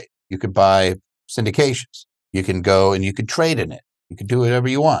real estate. You could buy syndications. You can go and you could trade in it. You can do whatever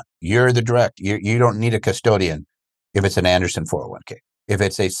you want. You're the direct. You don't need a custodian if it's an Anderson 401k. If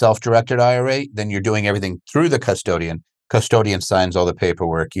it's a self-directed IRA, then you're doing everything through the custodian. Custodian signs all the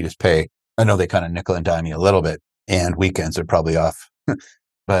paperwork. You just pay. I know they kind of nickel and dime you a little bit, and weekends are probably off.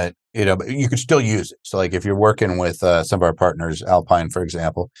 But you can still use it. So like if you're working with some of our partners, Alpine, for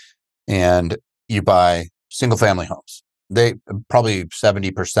example, and you buy single family homes, they probably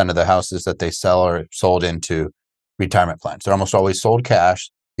 70% of the houses that they sell are sold into retirement plans. They're almost always sold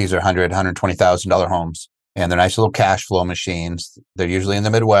cash. These are $100,000, $120,000 homes, and they're nice little cash flow machines. They're usually in the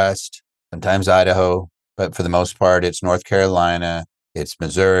Midwest, sometimes Idaho, but for the most part, it's North Carolina, it's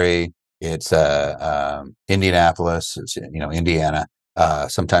Missouri, it's Indianapolis, it's Indiana,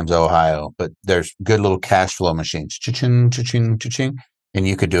 sometimes Ohio. But there's good little cash flow machines, cha-ching, cha-ching, cha-ching, and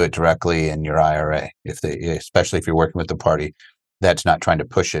you could do it directly in your IRA especially if you're working with the party that's not trying to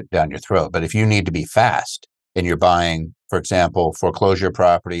push it down your throat. But if you need to be fast and you're buying, for example, foreclosure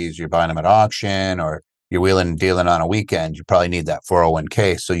properties, you're buying them at auction, or you're wheeling and dealing on a weekend, you probably need that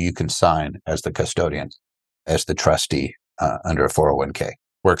 401k so you can sign as the custodian, as the trustee under a 401k.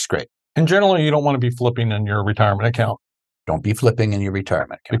 Works great. And generally, you don't want to be flipping in your retirement account. Don't be flipping in your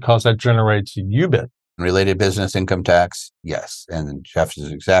retirement account. Because that generates UBIT. Related business income tax, yes. And Jeff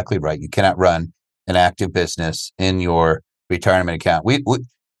is exactly right. You cannot run an active business in your retirement account. We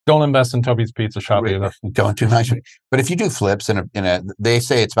don't invest in Toby's Pizza Shop either. Don't do much. But if you do flips they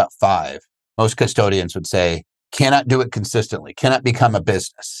say it's about 5. Most custodians would say, cannot do it consistently, cannot become a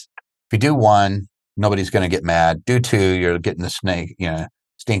business. If you do 1, nobody's going to get mad. Do 2, you're getting the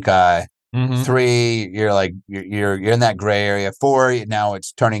stink eye. 3, you're in that gray area. 4, now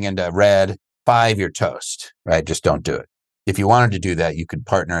it's turning into red. 5, you're toast, right? Just don't do it. If you wanted to do that, you could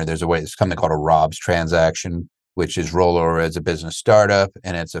partner. There's something called a Rob's transaction, which is rollover as a business startup.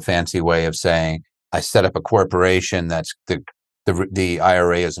 And it's a fancy way of saying, I set up a corporation that's the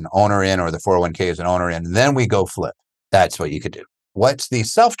IRA is an owner in, or the 401k is an owner in, and then we go flip. That's what you could do. What's the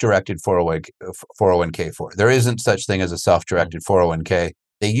self-directed 401k for? There isn't such thing as a self-directed 401k.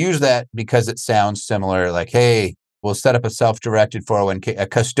 They use that because it sounds similar, like, hey, we'll set up a self-directed 401k, a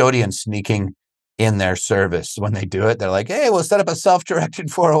custodian sneaking in their service. When they do it, they're like, hey, we'll set up a self-directed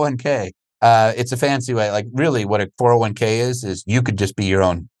 401k. It's a fancy way. Like really what a 401k is you could just be your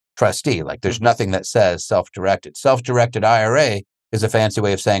own trustee. Like there's nothing that says self-directed. Self-directed IRA is a fancy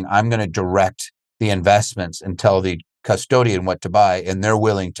way of saying I'm going to direct the investments and tell the custodian what to buy, and they're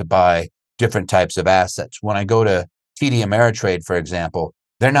willing to buy different types of assets. When I go to TD Ameritrade, for example,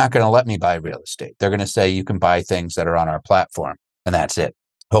 they're not going to let me buy real estate. They're going to say you can buy things that are on our platform, and that's it.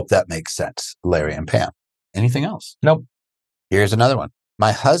 Hope that makes sense, Larry and Pam. Anything else? Nope. Here's another one.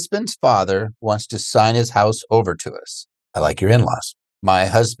 My husband's father wants to sign his house over to us. I like your in-laws. My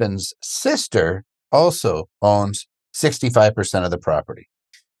husband's sister also owns 65% of the property.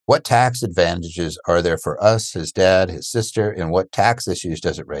 What tax advantages are there for us, his dad, his sister, and what tax issues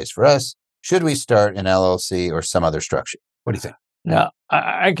does it raise for us? Should we start an LLC or some other structure? What do you think? Now,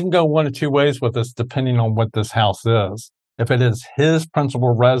 I can go one of 2 ways with this, depending on what this house is. If it is his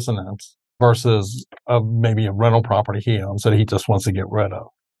principal residence versus maybe a rental property he owns that he just wants to get rid of.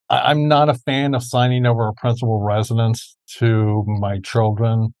 I'm not a fan of signing over a principal residence to my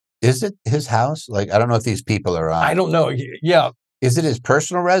children. Is it his house? Like, I don't know if these people are on. I don't know. Yeah. Is it his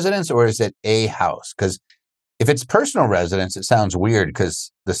personal residence or is it a house? Because if it's personal residence, it sounds weird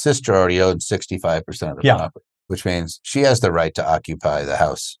because the sister already owns 65% of the property, which means she has the right to occupy the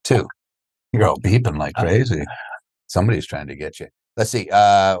house too. You're all beeping like crazy. Somebody's trying to get you. Let's see.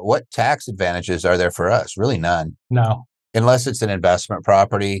 What tax advantages are there for us? Really none. No. Unless it's an investment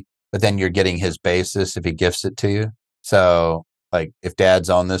property, but then you're getting his basis if he gifts it to you. So like if dad's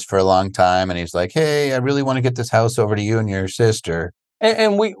owned this for a long time and he's like, hey, I really want to get this house over to you and your sister.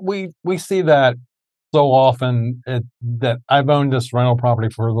 And we see that so often that I've owned this rental property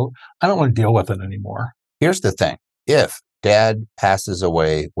I don't want to deal with it anymore. Here's the thing. If dad passes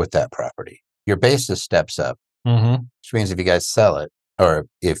away with that property. Your basis steps up, which means if you guys sell it, or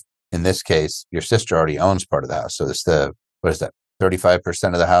if in this case, your sister already owns part of the house. So it's what is that,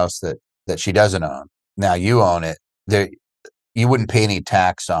 35% of the house that she doesn't own. Now you own it. You wouldn't pay any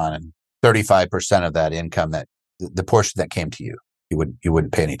tax on 35% of that income, that the portion that came to you. You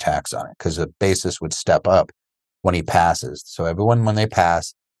wouldn't pay any tax on it because the basis would step up when he passes. So everyone, when they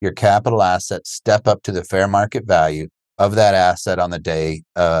pass, your capital assets step up to the fair market value of that asset on the day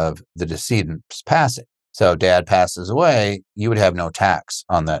of the decedent's passing. So dad passes away, you would have no tax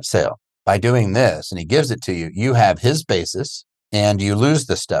on that sale. By doing this, and he gives it to you, you have his basis and you lose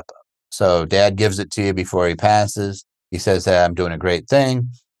the step up. So dad gives it to you before he passes. He says, hey, I'm doing a great thing.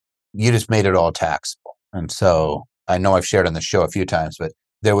 You just made it all taxable. And so I know I've shared on the show a few times, but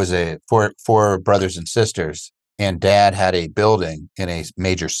there was four brothers and sisters, and dad had a building in a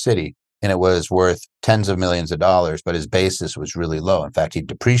major city, and it was worth tens of millions of dollars, but his basis was really low. In fact, he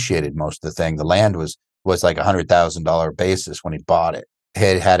depreciated most of the thing. The land was like $100,000 basis when he bought it. He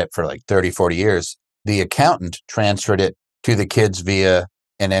had it for like 30, 40 years. The accountant transferred it to the kids via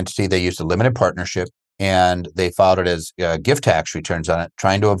an entity. They used a limited partnership, and they filed it as gift tax returns on it,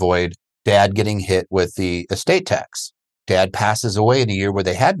 trying to avoid dad getting hit with the estate tax. Dad passes away in a year where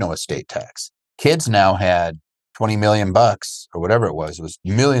they had no estate tax. Kids now had 20 million bucks or whatever it was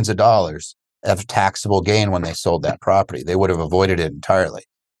millions of dollars of taxable gain when they sold that property. They would have avoided it entirely.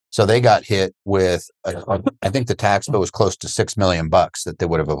 So they got hit with, I think the tax bill was close to 6 million bucks that they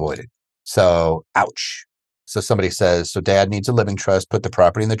would have avoided. So, ouch. So somebody says, so dad needs a living trust, put the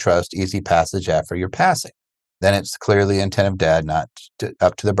property in the trust, easy passage after your passing. Then it's clearly the intent of dad, not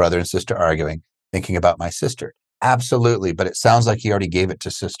up to the brother and sister arguing, thinking about my sister. Absolutely. But it sounds like he already gave it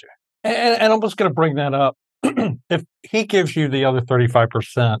to sister. And I'm just going to bring that up. If he gives you the other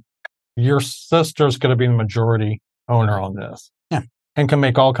 35%, your sister's going to be the majority owner on this. Yeah. And can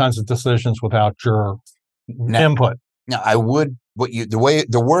make all kinds of decisions without your input. Now,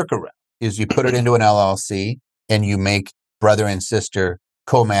 the workaround is you put it into an LLC and you make brother and sister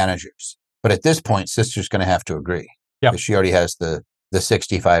co-managers. But at this point, sister's going to have to agree. Yeah. Because she already has the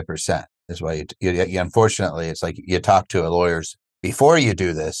 65%. Is why you unfortunately, it's like you talk to lawyers before you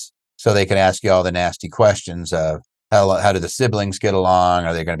do this, so they can ask you all the nasty questions of how do the siblings get along?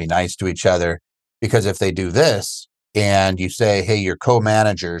 Are they going to be nice to each other? Because if they do this and you say, hey, you're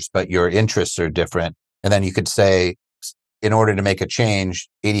co-managers, but your interests are different, and then you could say, in order to make a change,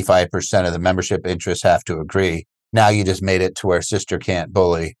 85% of the membership interests have to agree. Now you just made it to where sister can't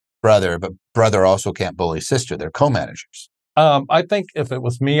bully brother, but brother also can't bully sister. They're co-managers. I think if it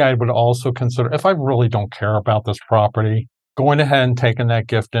was me, I would also consider, if I really don't care about this property, going ahead and taking that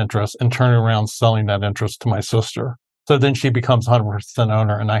gift interest and turning around selling that interest to my sister. So then she becomes 100%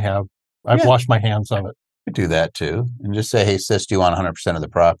 owner, and I've washed my hands of it. You do that too. And just say, hey, sis, do you want 100% of the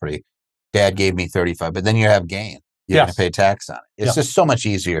property? Dad gave me 35, but then you have gain. You're going to pay tax on it. It's just so much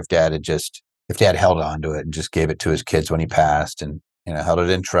easier if dad held on to it and just gave it to his kids when he passed, and held it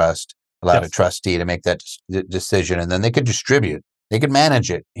in trust, allowed a trustee to make that decision, and then they could distribute. They could manage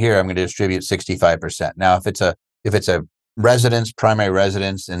it. Here, I'm going to distribute 65%. Now, if it's a residence, primary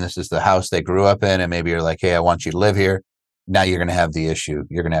residence, and this is the house they grew up in, and maybe you're like, hey, I want you to live here. Now you're going to have the issue.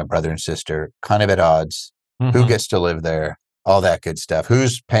 You're going to have brother and sister kind of at odds. Mm-hmm. Who gets to live there? All that good stuff.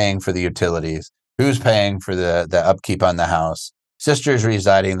 Who's paying for the utilities? Who's paying for the upkeep on the house? Sister's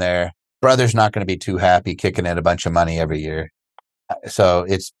residing there. Brother's not going to be too happy kicking in a bunch of money every year. So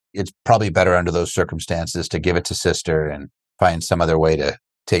it's probably better under those circumstances to give it to sister and find some other way to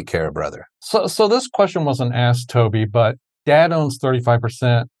take care of brother. So this question wasn't asked, Toby, but dad owns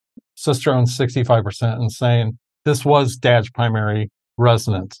 35%, sister owns 65%, and saying this was dad's primary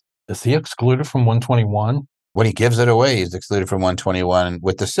residence. Is he excluded from 121? When he gives it away, he's excluded from 121.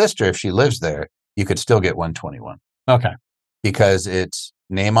 With the sister, if she lives there, you could still get 121. Okay. Because it's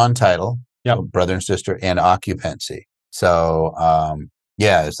name on title, so brother and sister, and occupancy. So,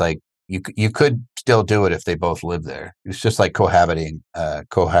 it's like you could still do it if they both live there. It's just like cohabiting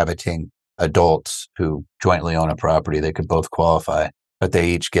adults who jointly own a property. They could both qualify, but they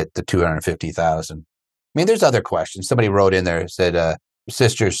each get the $250,000. I mean, there's other questions. Somebody wrote in there, said,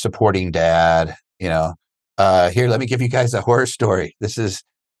 sister's supporting dad, here, let me give you guys a horror story. This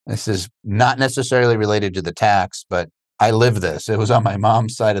is not necessarily related to the tax, but I lived this. It was on my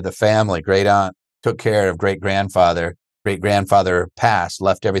mom's side of the family. Great aunt took care of great grandfather. Great grandfather passed,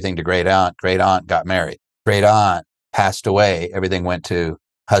 left everything to great aunt. Great aunt got married. Great aunt passed away. Everything went to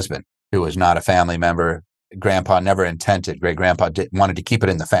husband, who was not a family member. Grandpa never intended. Great grandpa wanted to keep it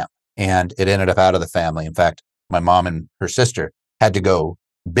in the family, and it ended up out of the family. In fact, my mom and her sister had to go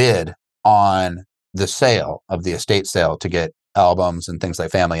bid on the sale of the estate sale to get albums and things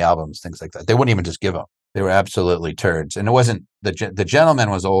like family albums, things like that. They wouldn't even just give them. They were absolutely turds. And it wasn't, the gentleman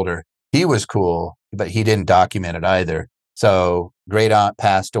was older. He was cool, but he didn't document it either. So great aunt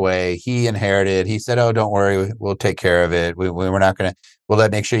passed away. He inherited. He said, "Oh, don't worry. We'll take care of it. We're not going to, we'll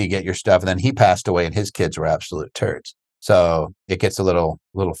make sure you get your stuff." And then he passed away and his kids were absolute turds. So it gets a little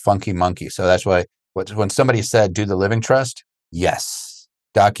funky monkey. So that's why when somebody said, do the living trust, yes,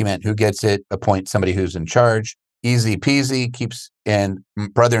 document who gets it, appoint somebody who's in charge, easy peasy, and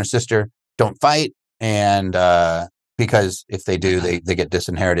brother and sister don't fight. And because if they do, they get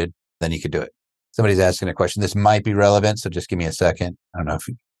disinherited, then you could do it. Somebody's asking a question. This might be relevant, so just give me a second. I don't know if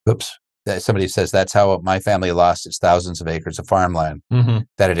oops. Somebody says, that's how my family lost its thousands of acres of farmland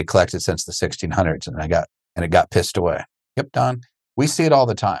that it had collected since the 1600s. And it got pissed away. Yep, Don. We see it all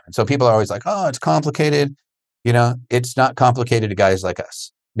the time. And so people are always like, oh, it's complicated. It's not complicated to guys like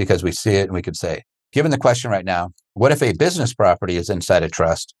us because we see it and we could say, given the question right now, what if a business property is inside a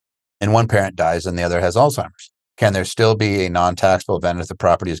trust and one parent dies and the other has Alzheimer's? Can there still be a non-taxable event if the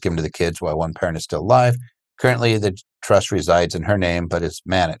property is given to the kids while one parent is still alive? Currently, the trust resides in her name, but is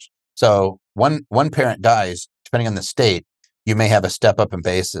managed. So one parent dies, depending on the state, you may have a step up in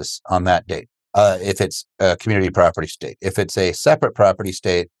basis on that date. If it's a community property state. If it's a separate property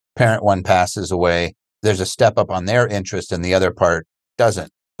state, parent one passes away, there's a step up on their interest and the other part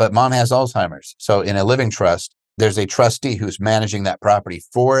doesn't. But mom has Alzheimer's. So in a living trust, there's a trustee who's managing that property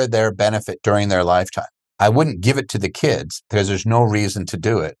for their benefit during their lifetime. I wouldn't give it to the kids because there's no reason to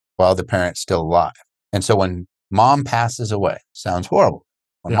do it while the parent's still alive. And so when mom passes away, sounds horrible.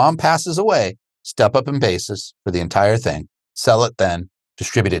 When mom passes away, step up in basis for the entire thing, sell it then,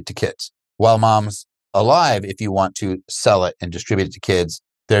 distribute it to kids. While mom's alive, if you want to sell it and distribute it to kids,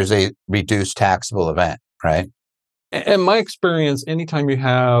 there's a reduced taxable event, right? In my experience, anytime you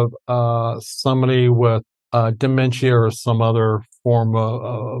have somebody with dementia or some other form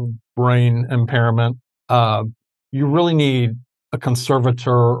of brain impairment, you really need a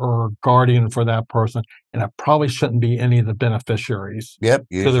conservator or guardian for that person. And it probably shouldn't be any of the beneficiaries to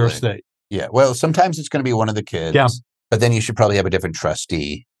their estate. Yeah. Well, sometimes it's going to be one of the kids. Yeah. But then you should probably have a different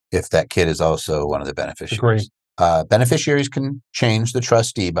trustee if that kid is also one of the beneficiaries. Beneficiaries can change the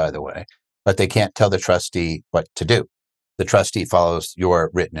trustee, by the way, but they can't tell the trustee what to do. The trustee follows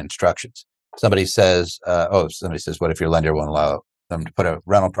your written instructions. Somebody says, what if your lender won't allow them to put a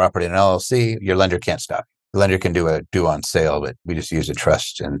rental property in an LLC? Your lender can't stop. The lender can do a due on sale, but we just use a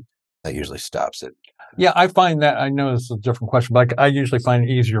trust and that usually stops it. Yeah, I find that, I know this is a different question, but I usually find it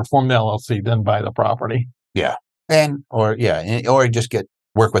easier to form the LLC than buy the property. Yeah. Or just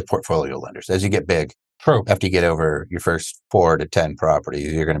work with portfolio lenders as you get big. True. After you get over your first 4 to 10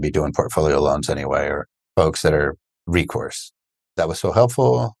 properties, you're going to be doing portfolio loans anyway, or folks that are recourse. That was so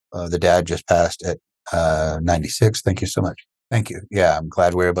helpful. The dad just passed at 96. Thank you so much. Thank you. Yeah, I'm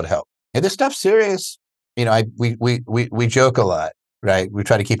glad we were able to help. Hey, this stuff's serious. We joke a lot, right? We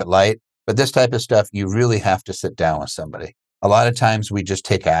try to keep it light, but this type of stuff, you really have to sit down with somebody. A lot of times we just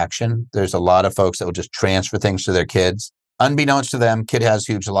take action. There's a lot of folks that will just transfer things to their kids. Unbeknownst to them, kid has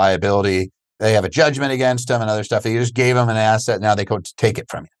huge liability. They have a judgment against them and other stuff. You just gave them an asset. Now they go to take it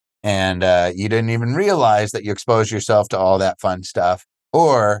from you. And you didn't even realize that you exposed yourself to all that fun stuff.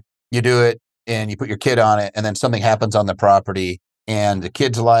 Or you do it and you put your kid on it and then something happens on the property and the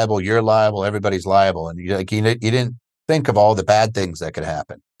kid's liable, you're liable, everybody's liable. And you didn't think of all the bad things that could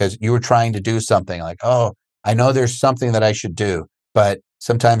happen because you were trying to do something like, oh, I know there's something that I should do. But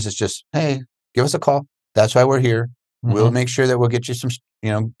sometimes it's just, hey, give us a call. That's why we're here. Mm-hmm. We'll make sure that we'll get you some,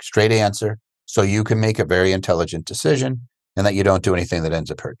 straight answer so you can make a very intelligent decision and that you don't do anything that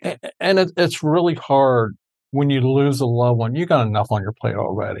ends up hurting. And it's really hard when you lose a loved one. You got enough on your plate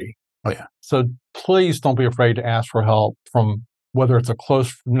already. Oh, yeah. So please don't be afraid to ask for help from whether it's a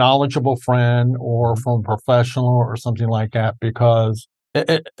close, knowledgeable friend or from a professional or something like that, because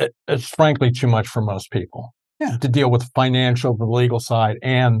it's frankly too much for most people to deal with financial, the legal side,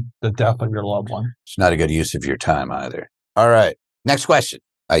 and the death of your loved one. It's not a good use of your time either. All right. Next question.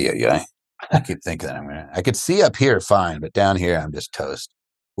 I keep thinking that I could see up here fine, but down here I'm just toast.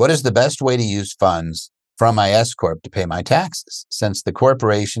 What is the best way to use funds from my S-corp to pay my taxes? Since the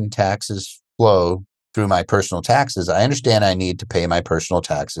corporation taxes flow through my personal taxes, I understand I need to pay my personal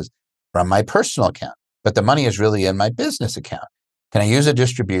taxes from my personal account, but the money is really in my business account. Can I use a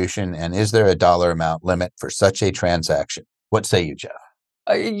distribution, and is there a dollar amount limit for such a transaction? What say you, Jeff?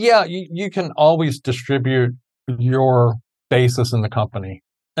 You can always distribute your basis in the company.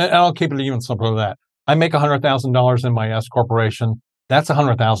 And I'll keep it even simpler than that. I make $100,000 in my S corporation. That's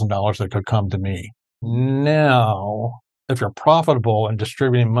 $100,000 that could come to me. Now, if you're profitable and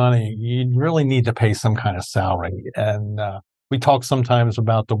distributing money, you really need to pay some kind of salary. And we talk sometimes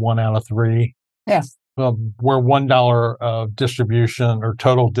about the 1 out of 3. Yeah. Well, where $1 of distribution or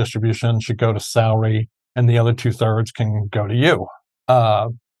total distribution should go to salary, and the other 2/3 can go to you.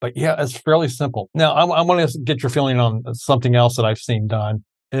 But yeah, it's fairly simple. Now, I want to get your feeling on something else that I've seen done.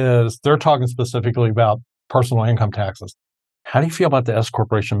 Is they're talking specifically about personal income taxes. How do you feel about the S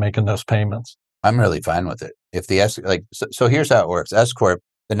corporation making those payments? I'm really fine with it. If the so here's how it works. S-corp,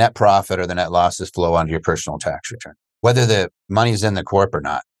 the net profit or the net losses flow onto your personal tax return, whether the money's in the corp or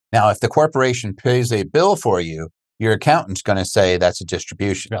not. Now, if the corporation pays a bill for you, your accountant's going to say that's a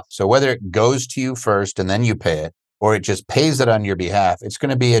distribution. Yeah. So whether it goes to you first and then you pay it, or it just pays it on your behalf, it's going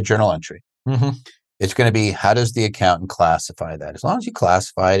to be a journal entry. Mm-hmm. It's going to be, how does the accountant classify that? As long as you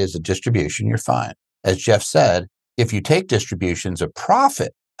classify it as a distribution, you're fine. As Jeff said, if you take distributions of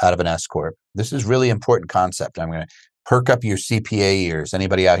profit out of an S-corp, this is really important concept. I'm going to perk up your CPA ears.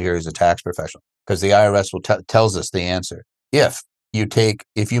 Anybody out here who's a tax professional, because the IRS tells us the answer. If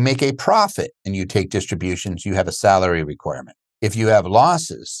you make a profit and you take distributions, you have a salary requirement. If you have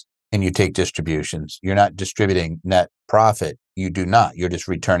losses and you take distributions, you're not distributing net profit. You do not. You're just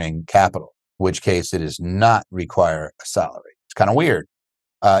returning capital, in which case it does not require a salary. It's kind of weird.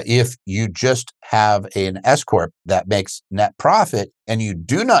 If you just have an S-corp that makes net profit and you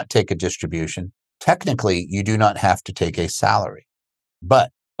do not take a distribution, technically you do not have to take a salary.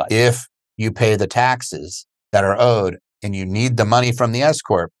 But if you pay the taxes that are owed and you need the money from the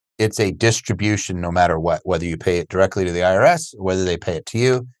S-corp, it's a distribution no matter what, whether you pay it directly to the IRS or whether they pay it to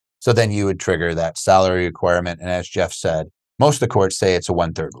you. So then you would trigger that salary requirement. And as Jeff said, most of the courts say it's a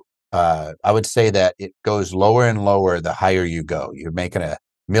 1/3. I would say that it goes lower and lower the higher you go. You're making $1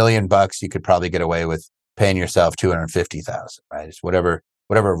 million, you could probably get away with paying yourself $250,000, right? It's whatever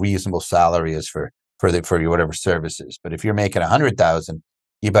reasonable salary is for your whatever services. But if you're making $100,000,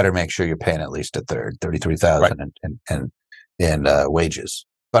 you better make sure you're paying at least 1/3, $33,000 in wages.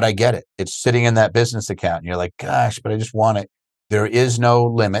 But I get it. It's sitting in that business account, and you're like, gosh, but I just want it. There is no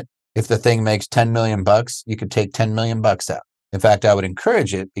limit. If the thing makes $10 million, you could take $10 million out. In fact, I would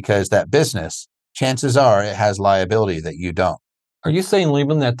encourage it, because that business, chances are it has liability that you don't. Are you saying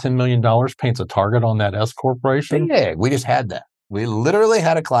leaving that $10 million paints a target on that S corporation? Yeah, we just had that. We literally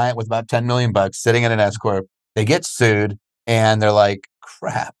had a client with about $10 million sitting in an S-corp. They get sued and they're like,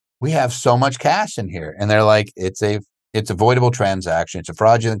 crap, we have so much cash in here. And they're like, it's a voidable transaction. It's a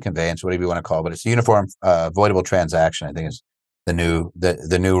fraudulent conveyance, whatever you want to call it, but it's a uniform voidable transaction, I think is the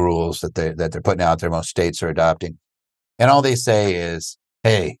new rules that they're putting out there. Most states are adopting. And all they say is,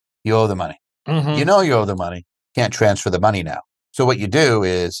 hey, you owe the money. Mm-hmm. You know you owe the money. Can't transfer the money now. So what you do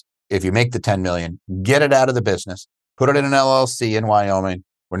is, if you make the $10 million, get it out of the business, put it in an LLC in Wyoming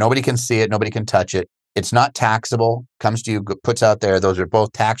where nobody can see it, nobody can touch it. It's not taxable, comes to you, puts out there. Those are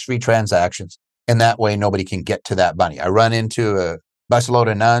both tax-free transactions. And that way, nobody can get to that money. I run into a busload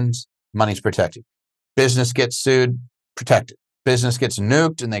of nuns, money's protected. Business gets sued, protected. Business gets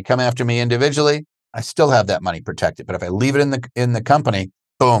nuked and they come after me individually, I still have that money protected. But if I leave it in the company,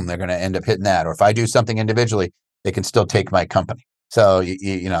 boom, they're going to end up hitting that. Or if I do something individually, they can still take my company. So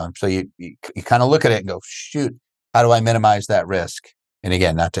you kind of look at it and go, shoot, how do I minimize that risk? And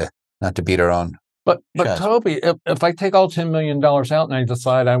again, not to beat our own. But Toby, if I take all $10 million out and I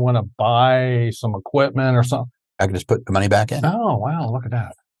decide I want to buy some equipment or something, I can just put the money back in. Oh, wow, look at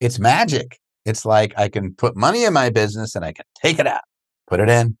that. It's magic. It's like I can put money in my business and I can take it out, put it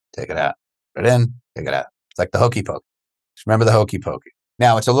in, take it out, put it in, take it out. It's like the hokey pokey. Just remember the hokey pokey.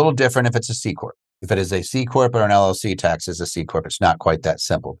 Now, it's a little different if it's a C Corp. If it is a C Corp or an LLC tax as a C Corp, it's not quite that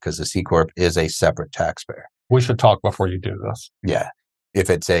simple, because the C Corp is a separate taxpayer. We should talk before you do this. Yeah.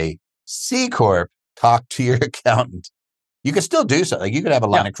 If it's a C Corp, talk to your accountant. You could still do so. Like, you could have a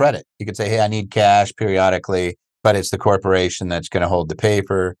line of credit. You could say, hey, I need cash periodically, but it's the corporation that's going to hold the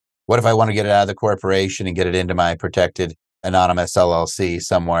paper. What if I want to get it out of the corporation and get it into my protected anonymous LLC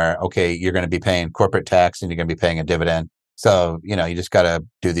somewhere? Okay, you're going to be paying corporate tax and you're going to be paying a dividend. So, you just got to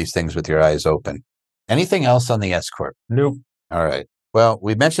do these things with your eyes open. Anything else on the S-corp? Nope. All right. Well,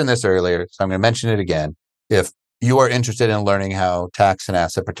 we mentioned this earlier, so I'm going to mention it again. If you are interested in learning how tax and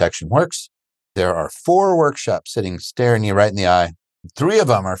asset protection works, there are 4 workshops staring you right in the eye. 3 of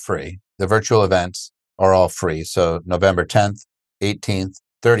them are free. The virtual events are all free. So November 10th, 18th,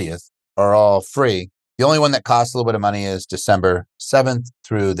 30th are all free. The only one that costs a little bit of money is December 7th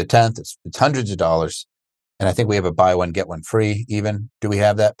through the 10th. It's hundreds of dollars. And I think we have a buy one, get one free even. Do we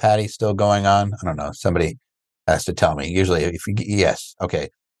have that, Patty, still going on? I don't know. somebody has to tell me. Usually, yes. Okay.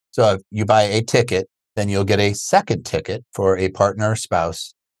 So if you buy a ticket, then you'll get a second ticket for a partner or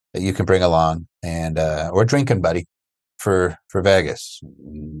spouse that you can bring along, and or drinking buddy for Vegas.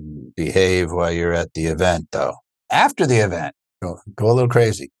 Behave while you're at the event, though. After the event, go a little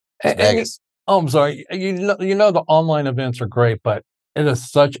crazy. Vegas. I'm sorry. You know, the online events are great, but it is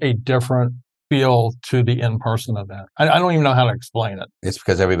such a different feel to the in-person event. I don't even know how to explain it. It's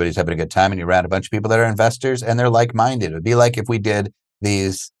because everybody's having a good time and you're around a bunch of people that are investors and they're like-minded. It would be like if we did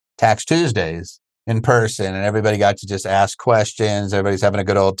these Tax Tuesdays in person and everybody got to just ask questions. Everybody's having a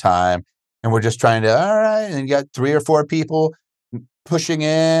good old time. And we're just trying to, all right. And you got 3 or 4 people pushing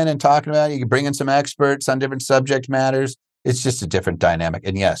in and talking about it. You can bring in some experts on different subject matters. It's just a different dynamic.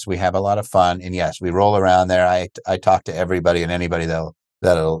 And yes, we have a lot of fun. And yes, we roll around there. I talk to everybody and anybody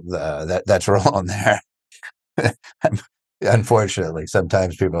that's rolling there. Unfortunately,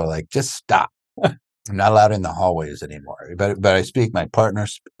 sometimes people are like, just stop. I'm not allowed in the hallways anymore. But I speak. My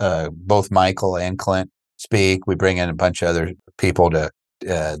partners, both Michael and Clint, speak. We bring in a bunch of other people to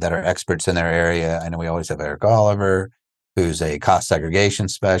that are experts in their area. I know we always have Eric Oliver, who's a cost segregation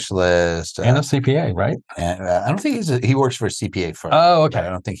specialist. And a CPA, right? And I don't think he works for a CPA firm. Oh, okay. I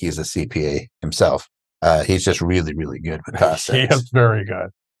don't think he's a CPA himself. He's just really, really good with cost segs. He is very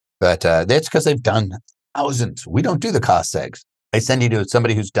good. But that's because they've done thousands. We don't do the cost segs. I send you to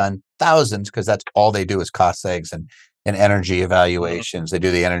somebody who's done thousands because that's all they do is cost segs and energy evaluations. They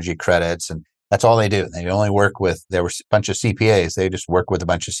do the energy credits and that's all they do. They only work with, there were a bunch of CPAs. They just work with a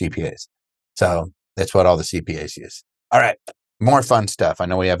bunch of CPAs. So that's what all the CPAs use. All right. More fun stuff. I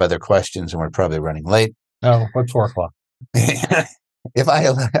know we have other questions and we're probably running late. Oh, what's 4 o'clock? If I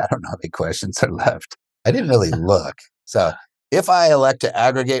don't know how many questions are left. I didn't really look. So if I elect to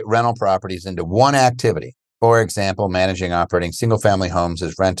aggregate rental properties into one activity, for example, managing operating single-family homes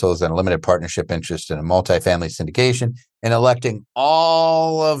as rentals and a limited partnership interest in a multifamily syndication, and electing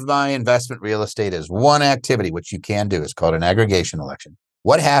all of my investment real estate as one activity, which you can do, is called an aggregation election.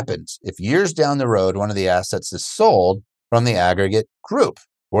 What happens if years down the road, one of the assets is sold from the aggregate group?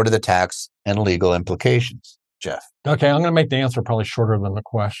 What are the tax and legal implications, Jeff? Okay, I'm going to make the answer probably shorter than the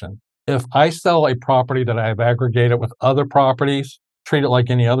question. If I sell a property that I have aggregated with other properties, treat it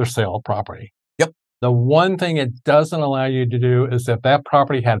like any other sale of property. Yep. The one thing it doesn't allow you to do is if that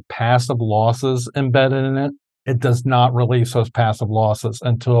property had passive losses embedded in it, it does not release those passive losses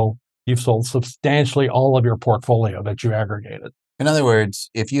until you've sold substantially all of your portfolio that you aggregated. In other words,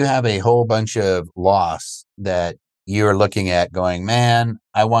 if you have a whole bunch of loss that you're looking at going, man,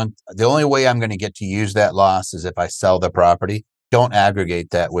 the only way I'm going to get to use that loss is if I sell the property. Don't aggregate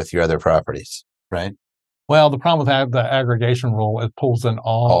that with your other properties, right? Well, the problem with the aggregation rule, it pulls in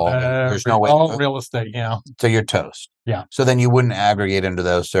all real estate, yeah. So you're toast. Yeah. So then you wouldn't aggregate under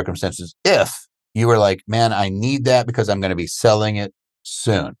those circumstances if you were like, man, I need that because I'm going to be selling it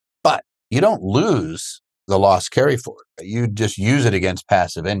soon. But you don't lose the loss carry forward. You just use it against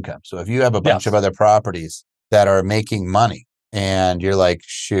passive income. So if you have a bunch of other properties that are making money and you're like,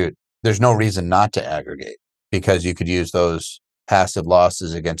 shoot, there's no reason not to aggregate because you could use those passive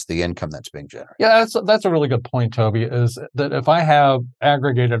losses against the income that's being generated. Yeah, that's a really good point, Toby, is that if I have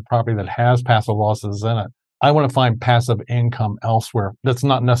aggregated property that has passive losses in it, I want to find passive income elsewhere that's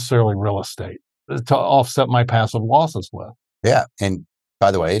not necessarily real estate to offset my passive losses with. Yeah. And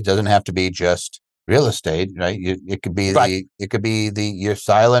by the way, it doesn't have to be just real estate, right? It could be your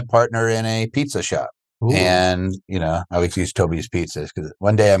silent partner in a pizza shop. Ooh. And, I always use Toby's Pizzas because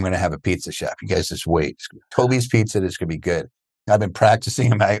one day I'm going to have a pizza shop. You guys just wait. Toby's Pizza, this could be good. I've been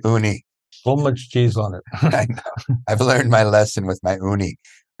practicing my uni. So much cheese on it. I know. I've learned my lesson with my uni.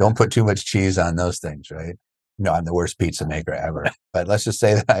 Don't put too much cheese on those things, right? No, I'm the worst pizza maker ever. But let's just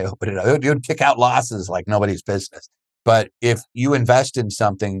say that I open it up. You'd kick out losses like nobody's business. But if you invest in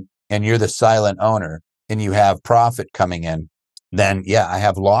something and you're the silent owner and you have profit coming in, then yeah, I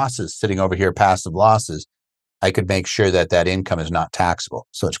have losses sitting over here, passive losses. I could make sure that income is not taxable.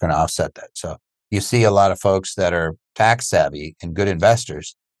 So it's going to offset that. So you see a lot of folks that are tax savvy and good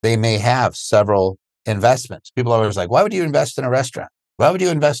investors. They may have several investments. People are always like, why would you invest in a restaurant? Why would you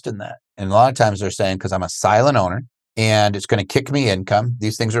invest in that? And a lot of times they're saying, because I'm a silent owner and it's going to kick me income.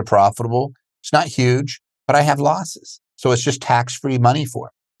 These things are profitable. It's not huge, but I have losses. So it's just tax-free money for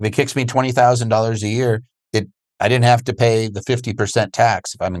it. If it kicks me $20,000 a year, I didn't have to pay the 50%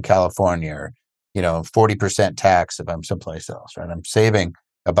 tax if I'm in California or, 40% tax if I'm someplace else, right? I'm saving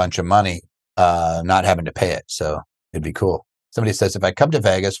a bunch of money, not having to pay it. So it'd be cool. Somebody says, if I come to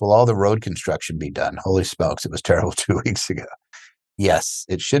Vegas, will all the road construction be done? Holy smokes, it was terrible 2 weeks ago. Yes,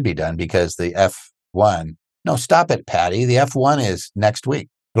 it should be done because the F1, no, stop it, Patty. The F1 is next week.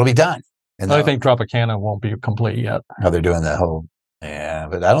 It'll be done. And I think Tropicana won't be complete yet. No, they're doing that whole,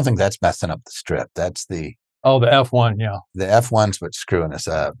 but I don't think that's messing up the strip. That's the F1, yeah. The F1's what's screwing us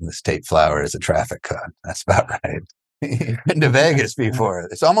up. And the state flower is a traffic cone. That's about right. You've been to Vegas before.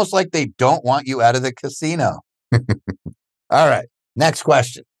 It's almost like they don't want you out of the casino. All right. Next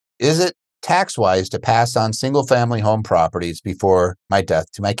question. Is it tax-wise to pass on single-family home properties before my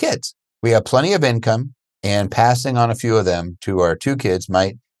death to my kids? We have plenty of income, and passing on a few of them to our 2 kids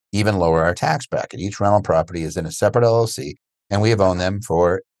might even lower our tax bracket. Each rental property is in a separate LLC, and we have owned them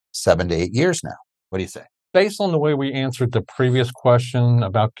for 7 to 8 years now. What do you say? Based on the way we answered the previous question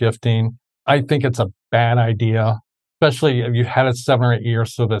about gifting, I think it's a bad idea, especially if you had it 7 or 8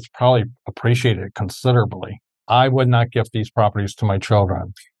 years, so that's probably appreciated considerably. I would not gift these properties to my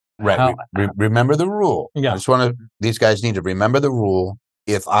children. Right. Remember the rule. Yeah. These guys need to remember the rule.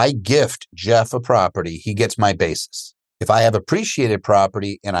 If I gift Jeff a property, he gets my basis. If I have appreciated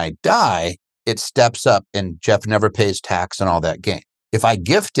property and I die, it steps up and Jeff never pays tax on all that gain. If I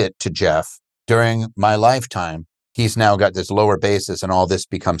gift it to Jeff during my lifetime, he's now got this lower basis and all this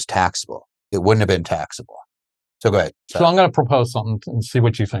becomes taxable. It wouldn't have been taxable. So go ahead. So I'm going to propose something and see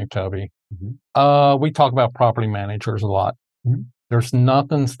what you think, Toby. We talk about property managers a lot. There's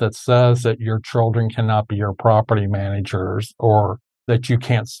nothing that says that your children cannot be your property managers or that you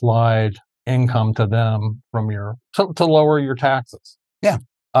can't slide income to them from to lower your taxes. Yeah.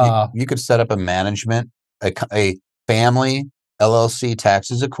 You could set up a management, a family LLC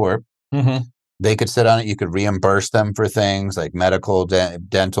tax as a corp. They could sit on it. You could reimburse them for things like medical,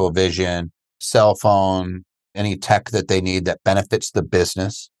 dental, vision, cell phone, any tech that they need that benefits the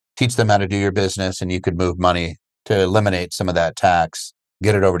business. Teach them how to do your business, and you could move money to eliminate some of that tax,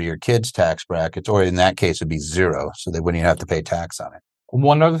 get it over to your kids' tax brackets, or in that case, it'd be zero, so they wouldn't even have to pay tax on it.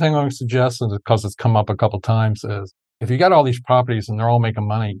 One other thing I would suggest, because it's come up a couple of times, is if you got all these properties and they're all making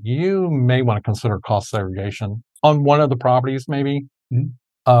money, you may want to consider cost segregation on one of the properties, maybe.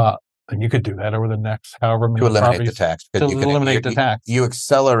 And you could do that over the next however many to eliminate properties. the tax. To eliminate the tax. You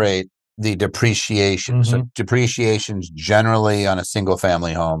accelerate the depreciation. So depreciation's generally on a single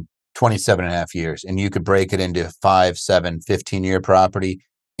family home, 27 and a half years. And you could break it into 5, 7, 15-year property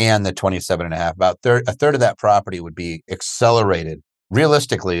and the 27 and a half. About a third of that property would be accelerated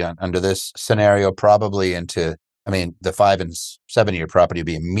realistically under this scenario, probably into, the 5 and 7-year property would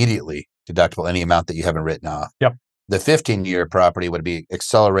be immediately deductible, any amount that you haven't written off. Yep. The 15-year property would be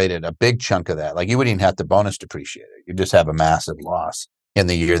accelerated, a big chunk of that. Like you wouldn't even have to bonus depreciate it. You just have a massive loss in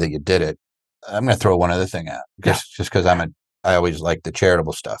the year that you did it. I'm going to throw one other thing out just because I always like the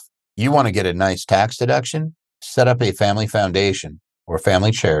charitable stuff. You want to get a nice tax deduction, set up a family foundation or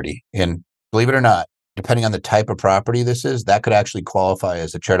family charity. And believe it or not, depending on the type of property this is, that could actually qualify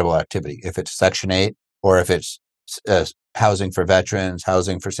as a charitable activity. If it's Section 8 or if it's housing for veterans,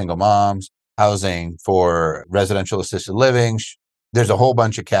 housing for single moms, housing for residential assisted living, there's a whole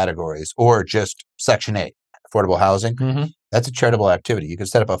bunch of categories, or just Section 8, affordable housing. That's a charitable activity. You can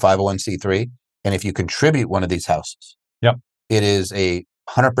set up a 501c3, and if you contribute one of these houses, it is a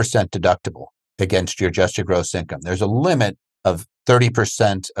 100% deductible against your adjusted gross income. There's a limit of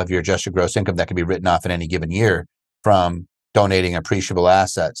 30% of your adjusted gross income that can be written off in any given year from donating appreciable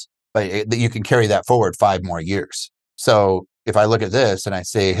assets, but you can carry that forward 5 more years. So if I look at this and I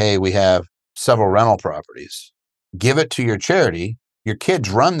say, hey, we have several rental properties, give it to your charity. Your kids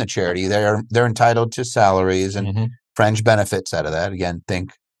run the charity. They're entitled to salaries and fringe benefits out of that. Again,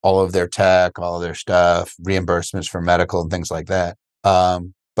 think all of their tech, all of their stuff, reimbursements for medical and things like that.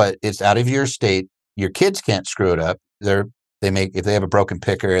 But it's out of your estate. Your kids can't screw it up. If they have a broken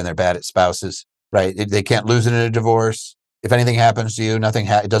picker and they're bad at spouses, right? They can't lose it in a divorce. If anything happens to you, it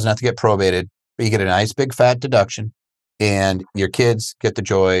doesn't have to get probated, but you get a nice big fat deduction, and your kids get the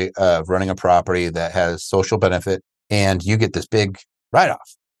joy of running a property that has social benefit, and you get this big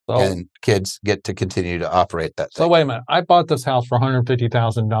write-off. And kids get to continue to operate that thing. So wait a minute. I bought this house for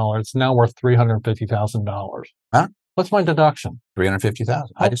 $150,000. It's now worth $350,000. Huh? What's my deduction? $350,000.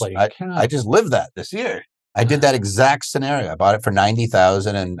 I just lived that this year. I did that exact scenario. I bought it for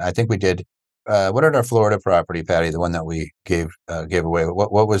 $90,000, and I think we did. What did our Florida property, Patty, the one that we gave away?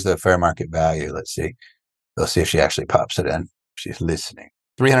 What was the fair market value? Let's see. Let's see if she actually pops it in. She's listening.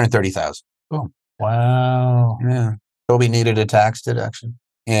 $330,000. Boom. Wow. Yeah. Toby needed a tax deduction,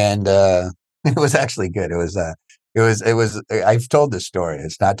 and it was actually good. It was. I've told this story.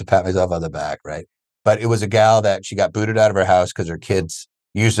 It's not to pat myself on the back, right? But it was a gal that she got booted out of her house because her kids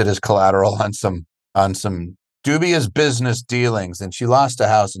used it as collateral on some dubious business dealings, and she lost a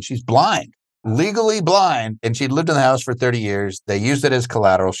house, and she's blind, legally blind, and she'd lived in the house for 30 years. They used it as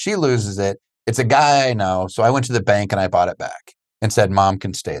collateral. She loses it. It's a guy I know. So I went to the bank and I bought it back and said, Mom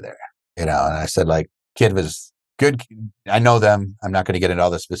can stay there. And I said, kid was good. I know them. I'm not going to get into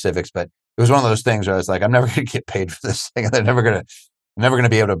all the specifics, but it was one of those things where I was like, I'm never going to get paid for this thing. They're never going to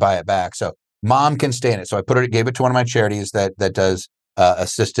be able to buy it back. So Mom can stay in it. So I gave it to one of my charities that does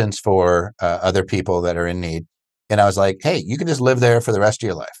assistance for other people that are in need. And I was like, hey, you can just live there for the rest of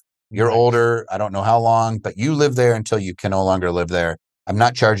your life. You're older. I don't know how long, but you live there until you can no longer live there. I'm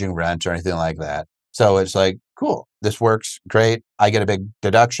not charging rent or anything like that. So it's like, cool, this works great. I get a big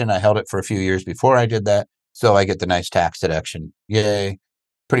deduction. I held it for a few years before I did that. So I get the nice tax deduction. Yay.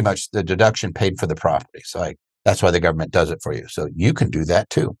 Pretty much the deduction paid for the property. So that's why the government does it for you. So you can do that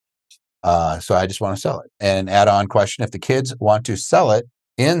too. So I just want to sell it. And add-on question, if the kids want to sell it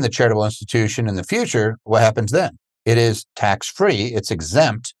in the charitable institution in the future, what happens then? It is tax-free. It's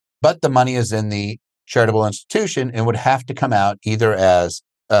exempt, but the money is in the charitable institution and would have to come out either as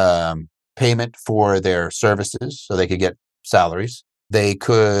payment for their services, so they could get salaries. They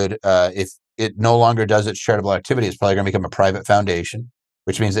could, if it no longer does its charitable activity, it's probably going to become a private foundation,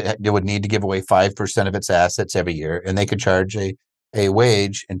 which means it would need to give away 5% of its assets every year, and they could charge a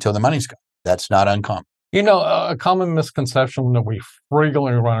wage until the money's gone. That's not uncommon. A common misconception that we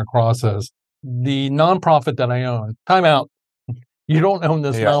frequently run across is the nonprofit that I own. Time out. You don't own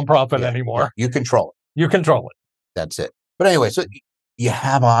this nonprofit anymore. You control it. You control it. That's it. But anyway, so you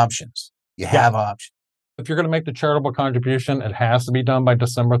have options. You have options. If you're going to make the charitable contribution, it has to be done by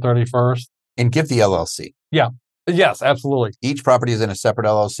December 31st. And give the LLC. Yeah. Yes, absolutely. Each property is in a separate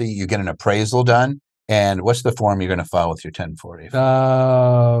LLC. You get an appraisal done. And what's the form you're going to file with your 1040?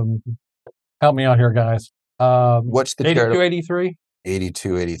 Help me out here, guys. What's the 8283?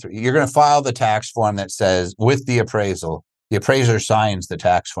 8283. You're going to file the tax form that says, with the appraisal, the appraiser signs the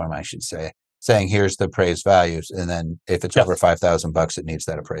tax form, I should say, saying here's the appraised values. And then if it's over $5,000, it needs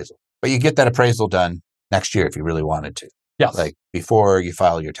that appraisal. But you get that appraisal done next year if you really wanted to. Yes. Like before you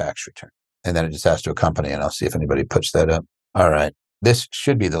file your tax return. And then it just has to accompany, and I'll see if anybody puts that up. All right. This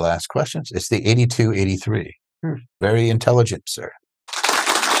should be the last questions. It's the 8283. Very intelligent, sir.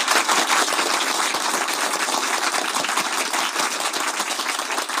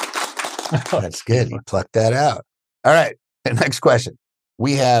 That's good. You plucked that out. All right. Next question.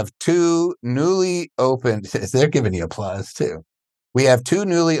 We have two newly opened, they're giving you applause too. We have two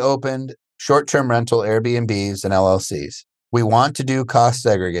newly opened short-term rental Airbnbs and LLCs. We want to do cost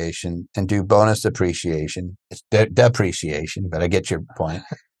segregation and do bonus depreciation. It's depreciation, but I get your point.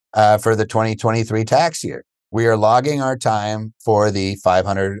 For the 2023 tax year, we are logging our time for the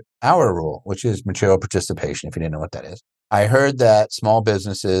 500-hour rule, which is material participation, if you didn't know what that is. I heard that small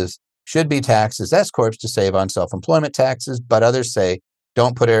businesses should be taxed as S-corps to save on self-employment taxes, but others say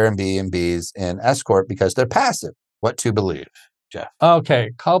don't put Airbnbs in S-corp because they're passive. What to believe, Jeff?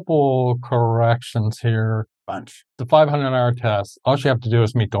 Okay, couple corrections here. Bunch. The 500-hour test, all you have to do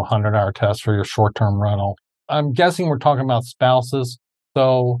is meet the 100-hour test for your short-term rental. I'm guessing we're talking about spouses.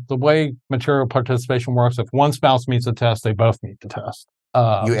 So the way material participation works, if one spouse meets the test, they both meet the test.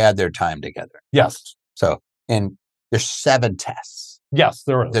 You add their time together. Yes. So, and there's 7 tests. Yes,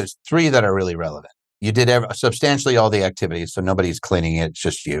 there is. There's 3 that are really relevant. You did substantially all the activities, so nobody's cleaning it, it's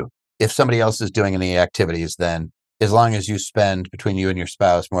just you. If somebody else is doing any activities, then as long as you spend between you and your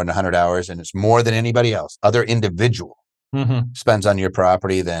spouse more than 100 hours, and it's more than anybody else, other individual spends on your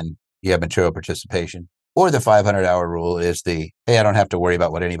property, then you have material participation. Or the 500-hour rule is hey, I don't have to worry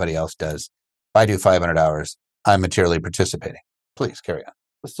about what anybody else does. If I do 500 hours, I'm materially participating. Please carry on.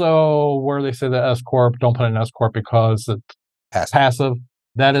 So where they say the S-corp, don't put an S-corp because it's passive,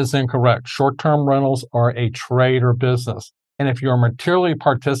 that is incorrect. Short-term rentals are a trade or business. And if you're materially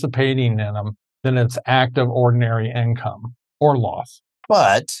participating in them, then it's active ordinary income or loss.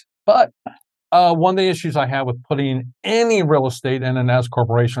 But one of the issues I have with putting any real estate in an S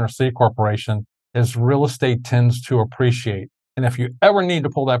corporation or C corporation is real estate tends to appreciate. And if you ever need to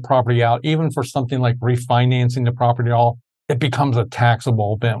pull that property out, even for something like refinancing the property all, it becomes a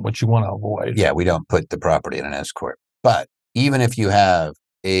taxable event, which you want to avoid. Yeah, we don't put the property in an S corp. But even if you have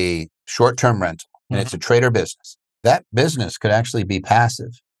a short-term rental and it's a trade or business, that business could actually be passive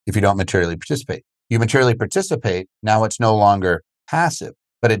if you don't materially participate. You materially participate, now it's no longer passive,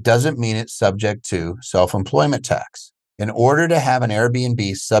 but it doesn't mean it's subject to self-employment tax. In order to have an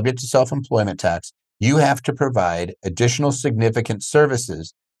Airbnb subject to self-employment tax, you have to provide additional significant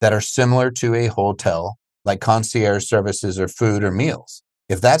services that are similar to a hotel, like concierge services or food or meals.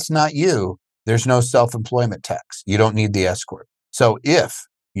 If that's not you, there's no self-employment tax. You don't need the S-corp. So if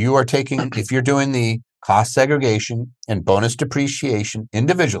you're doing the cost segregation and bonus depreciation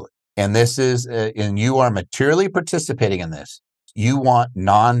individually, and this is, and you are materially participating in this, you want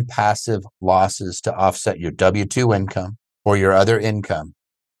non-passive losses to offset your W-2 income or your other income,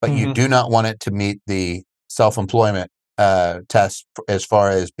 but you do not want it to meet the self-employment test as far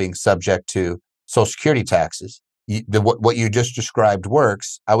as being subject to Social Security taxes. what you just described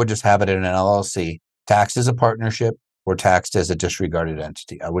works. I would just have it in an LLC, taxed as a partnership or taxed as a disregarded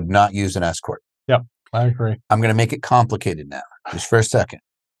entity. I would not use an S-corp. Yep, I agree. I'm going to make it complicated now, just for a second.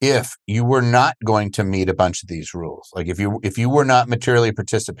 If you were not going to meet a bunch of these rules, like if you were not materially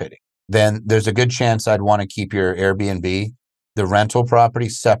participating, then there's a good chance I'd want to keep your Airbnb, the rental property,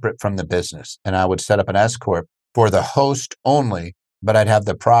 separate from the business. And I would set up an S-corp for the host only, but I'd have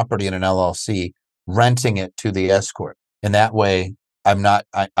the property in an LLC renting it to the S-corp. And that way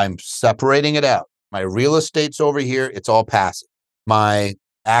I'm separating it out. My real estate's over here. It's all passive. My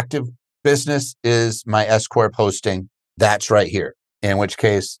active business is my S-corp hosting. That's right here. In which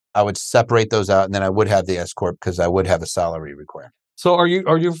case I would separate those out, and then I would have the S-corp because I would have a salary requirement. So are you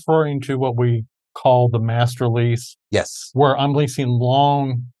referring to what we call the master lease? Yes. Where I'm leasing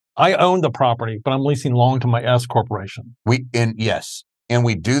long. I own the property, but I'm leasing long to my S corporation. Yes. And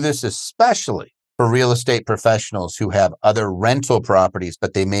we do this especially for real estate professionals who have other rental properties,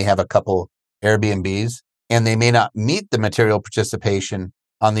 but they may have a couple Airbnbs and they may not meet the material participation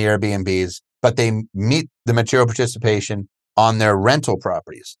on the Airbnbs, but they meet the material participation on their rental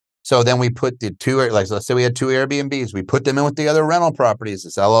properties. So then we put the two, like let's say we had two Airbnbs, we put them in with the other rental properties,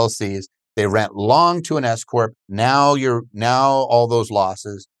 it's LLCs. They rent long to an S-corp. Now all those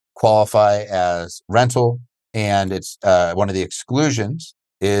losses qualify as rental, and it's one of the exclusions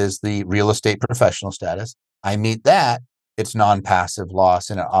is the real estate professional status. I meet that, it's non-passive loss,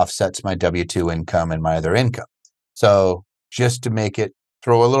 and it offsets my W-2 income and my other income. So just to make it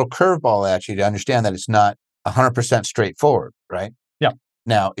throw a little curveball at you to understand that it's not 100% straightforward, right? Yeah.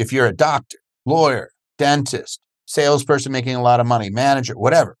 Now, if you're a doctor, lawyer, dentist, salesperson making a lot of money, manager,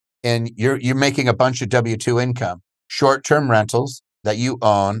 whatever, and you're making a bunch of W-2 income, short-term rentals that you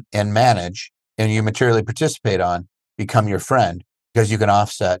own and manage and you materially participate on become your friend because you can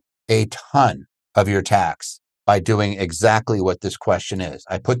offset a ton of your tax by doing exactly what this question is.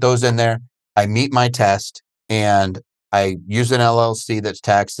 I put those in there, I meet my test, and I use an LLC that's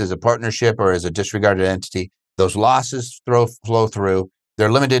taxed as a partnership or as a disregarded entity. Those losses flow through.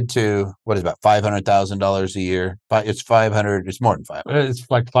 They're limited to what is about $500,000 a year. It's 500. It's more than 500. It's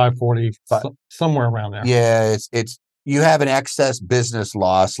like 540, somewhere around there. Yeah, it's you have an excess business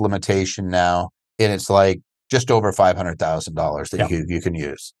loss limitation now, and it's like just over $500,000 that you can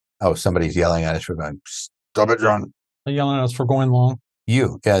use. Oh, somebody's yelling at us for going, stop it, John. They're yelling at us for going long.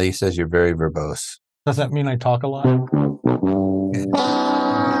 Yeah, he says you're very verbose. Does that mean I talk a lot?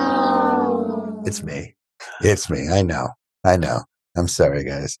 It's me. I know. I'm sorry,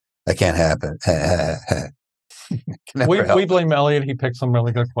 guys. That can't happen. We blame Elliot. He picked some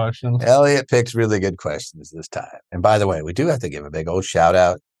really good questions. Elliot picks really good questions this time. And by the way, we do have to give a big old shout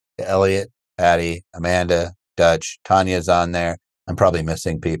out to Elliot, Patty, Amanda, Dutch, Tanya's on there. I'm probably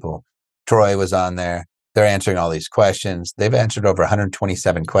missing people. Troy was on there. They're answering all these questions. They've answered over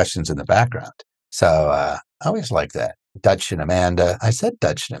 127 questions in the background. So I always like that. Dutch and Amanda. I said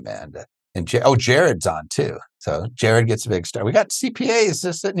Dutch and Amanda. And Jared's on too. So Jared gets a big star. We got CPAs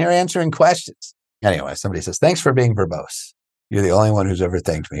just sitting here answering questions. Anyway, somebody says, thanks for being verbose. You're the only one who's ever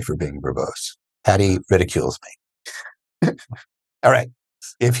thanked me for being verbose. Patty ridicules me. All right.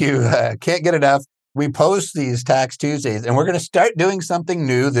 If you can't get enough, we post these Tax Tuesdays, and we're going to start doing something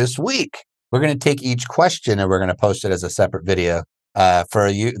new this week. We're going to take each question and we're going to post it as a separate video. For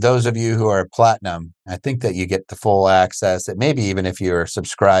you, those of you who are platinum, I think that you get the full access. Maybe even if you're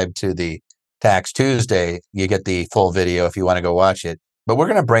subscribed to the Tax Tuesday, you get the full video if you want to go watch it. But we're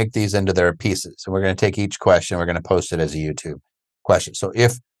going to break these into their pieces. And we're going to take each question, we're going to post it as a YouTube question. So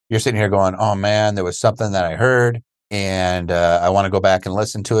if you're sitting here going, oh man, there was something that I heard and I want to go back and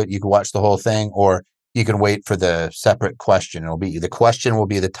listen to it, you can watch the whole thing, or you can wait for the separate question. The question will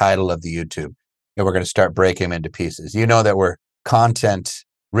be the title of the YouTube. And we're going to start breaking them into pieces. You know that we're content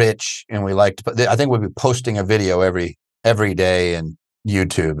rich and we like to, I think we'll be posting a video every day in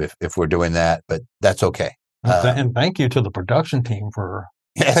YouTube if we're doing that, but that's okay. And thank you to the production team for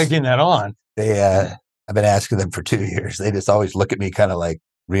taking that on. I've been asking them for 2 years. They just always look at me kind of like,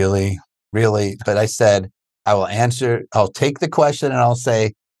 really? But I said, I will answer, I'll take the question and I'll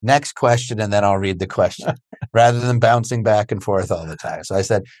say, next question, and then I'll read the question rather than bouncing back and forth all the time. So I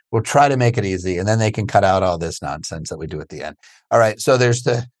said, we'll try to make it easy, and then they can cut out all this nonsense that we do at the end. All right. So there's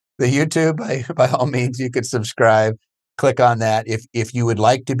the YouTube. By all means, you could subscribe, click on that. If you would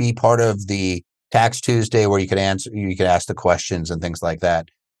like to be part of the Tax Tuesday where you can ask the questions and things like that,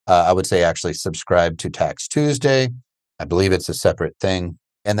 I would say actually subscribe to Tax Tuesday. I believe it's a separate thing.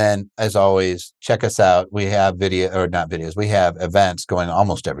 And then, as always, check us out. We have we have events going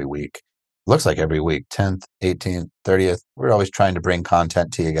almost every week. Looks like every week, 10th, 18th, 30th. We're always trying to bring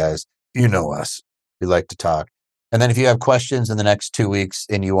content to you guys. You know us. We like to talk. And then if you have questions in the next 2 weeks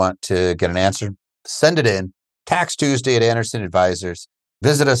and you want to get an answer, send it in. Tax Tuesday at Anderson Advisors.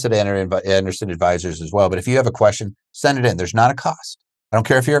 Visit us at Anderson Advisors as well. But if you have a question, send it in. There's not a cost. I don't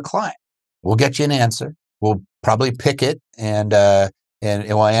care if you're a client. We'll get you an answer. We'll probably pick it and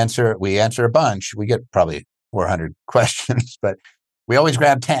we'll answer. We answer a bunch. We get probably 400 questions, but we always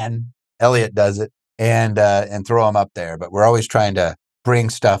grab 10. Elliot does it and throw them up there. But we're always trying to bring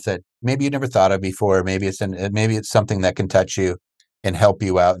stuff that maybe you never thought of before. Maybe it's something that can touch you and help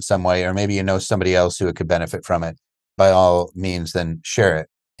you out in some way, or maybe you know somebody else who could benefit from it. By all means, then share it.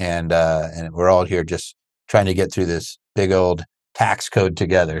 And we're all here just trying to get through this big old tax code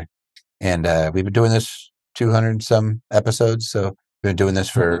together. And we've been doing this 200 some episodes. So we've been doing this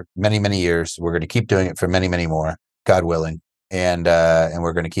for many, many years. We're going to keep doing it for many, many more, God willing. And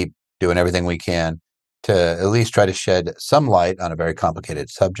we're going to keep doing everything we can to at least try to shed some light on a very complicated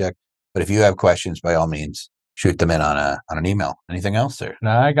subject. But if you have questions, by all means, shoot them in on an email. Anything else there?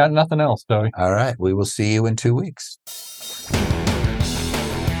 No, I got nothing else, Toby. All right. We will see you in 2 weeks.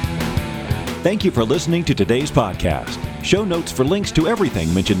 Thank you for listening to today's podcast. Show notes for links to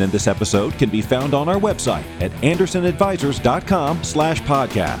everything mentioned in this episode can be found on our website at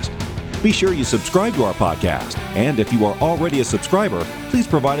andersonadvisors.com/podcast. Be sure you subscribe to our podcast. And if you are already a subscriber, please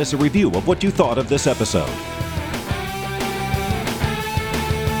provide us a review of what you thought of this episode.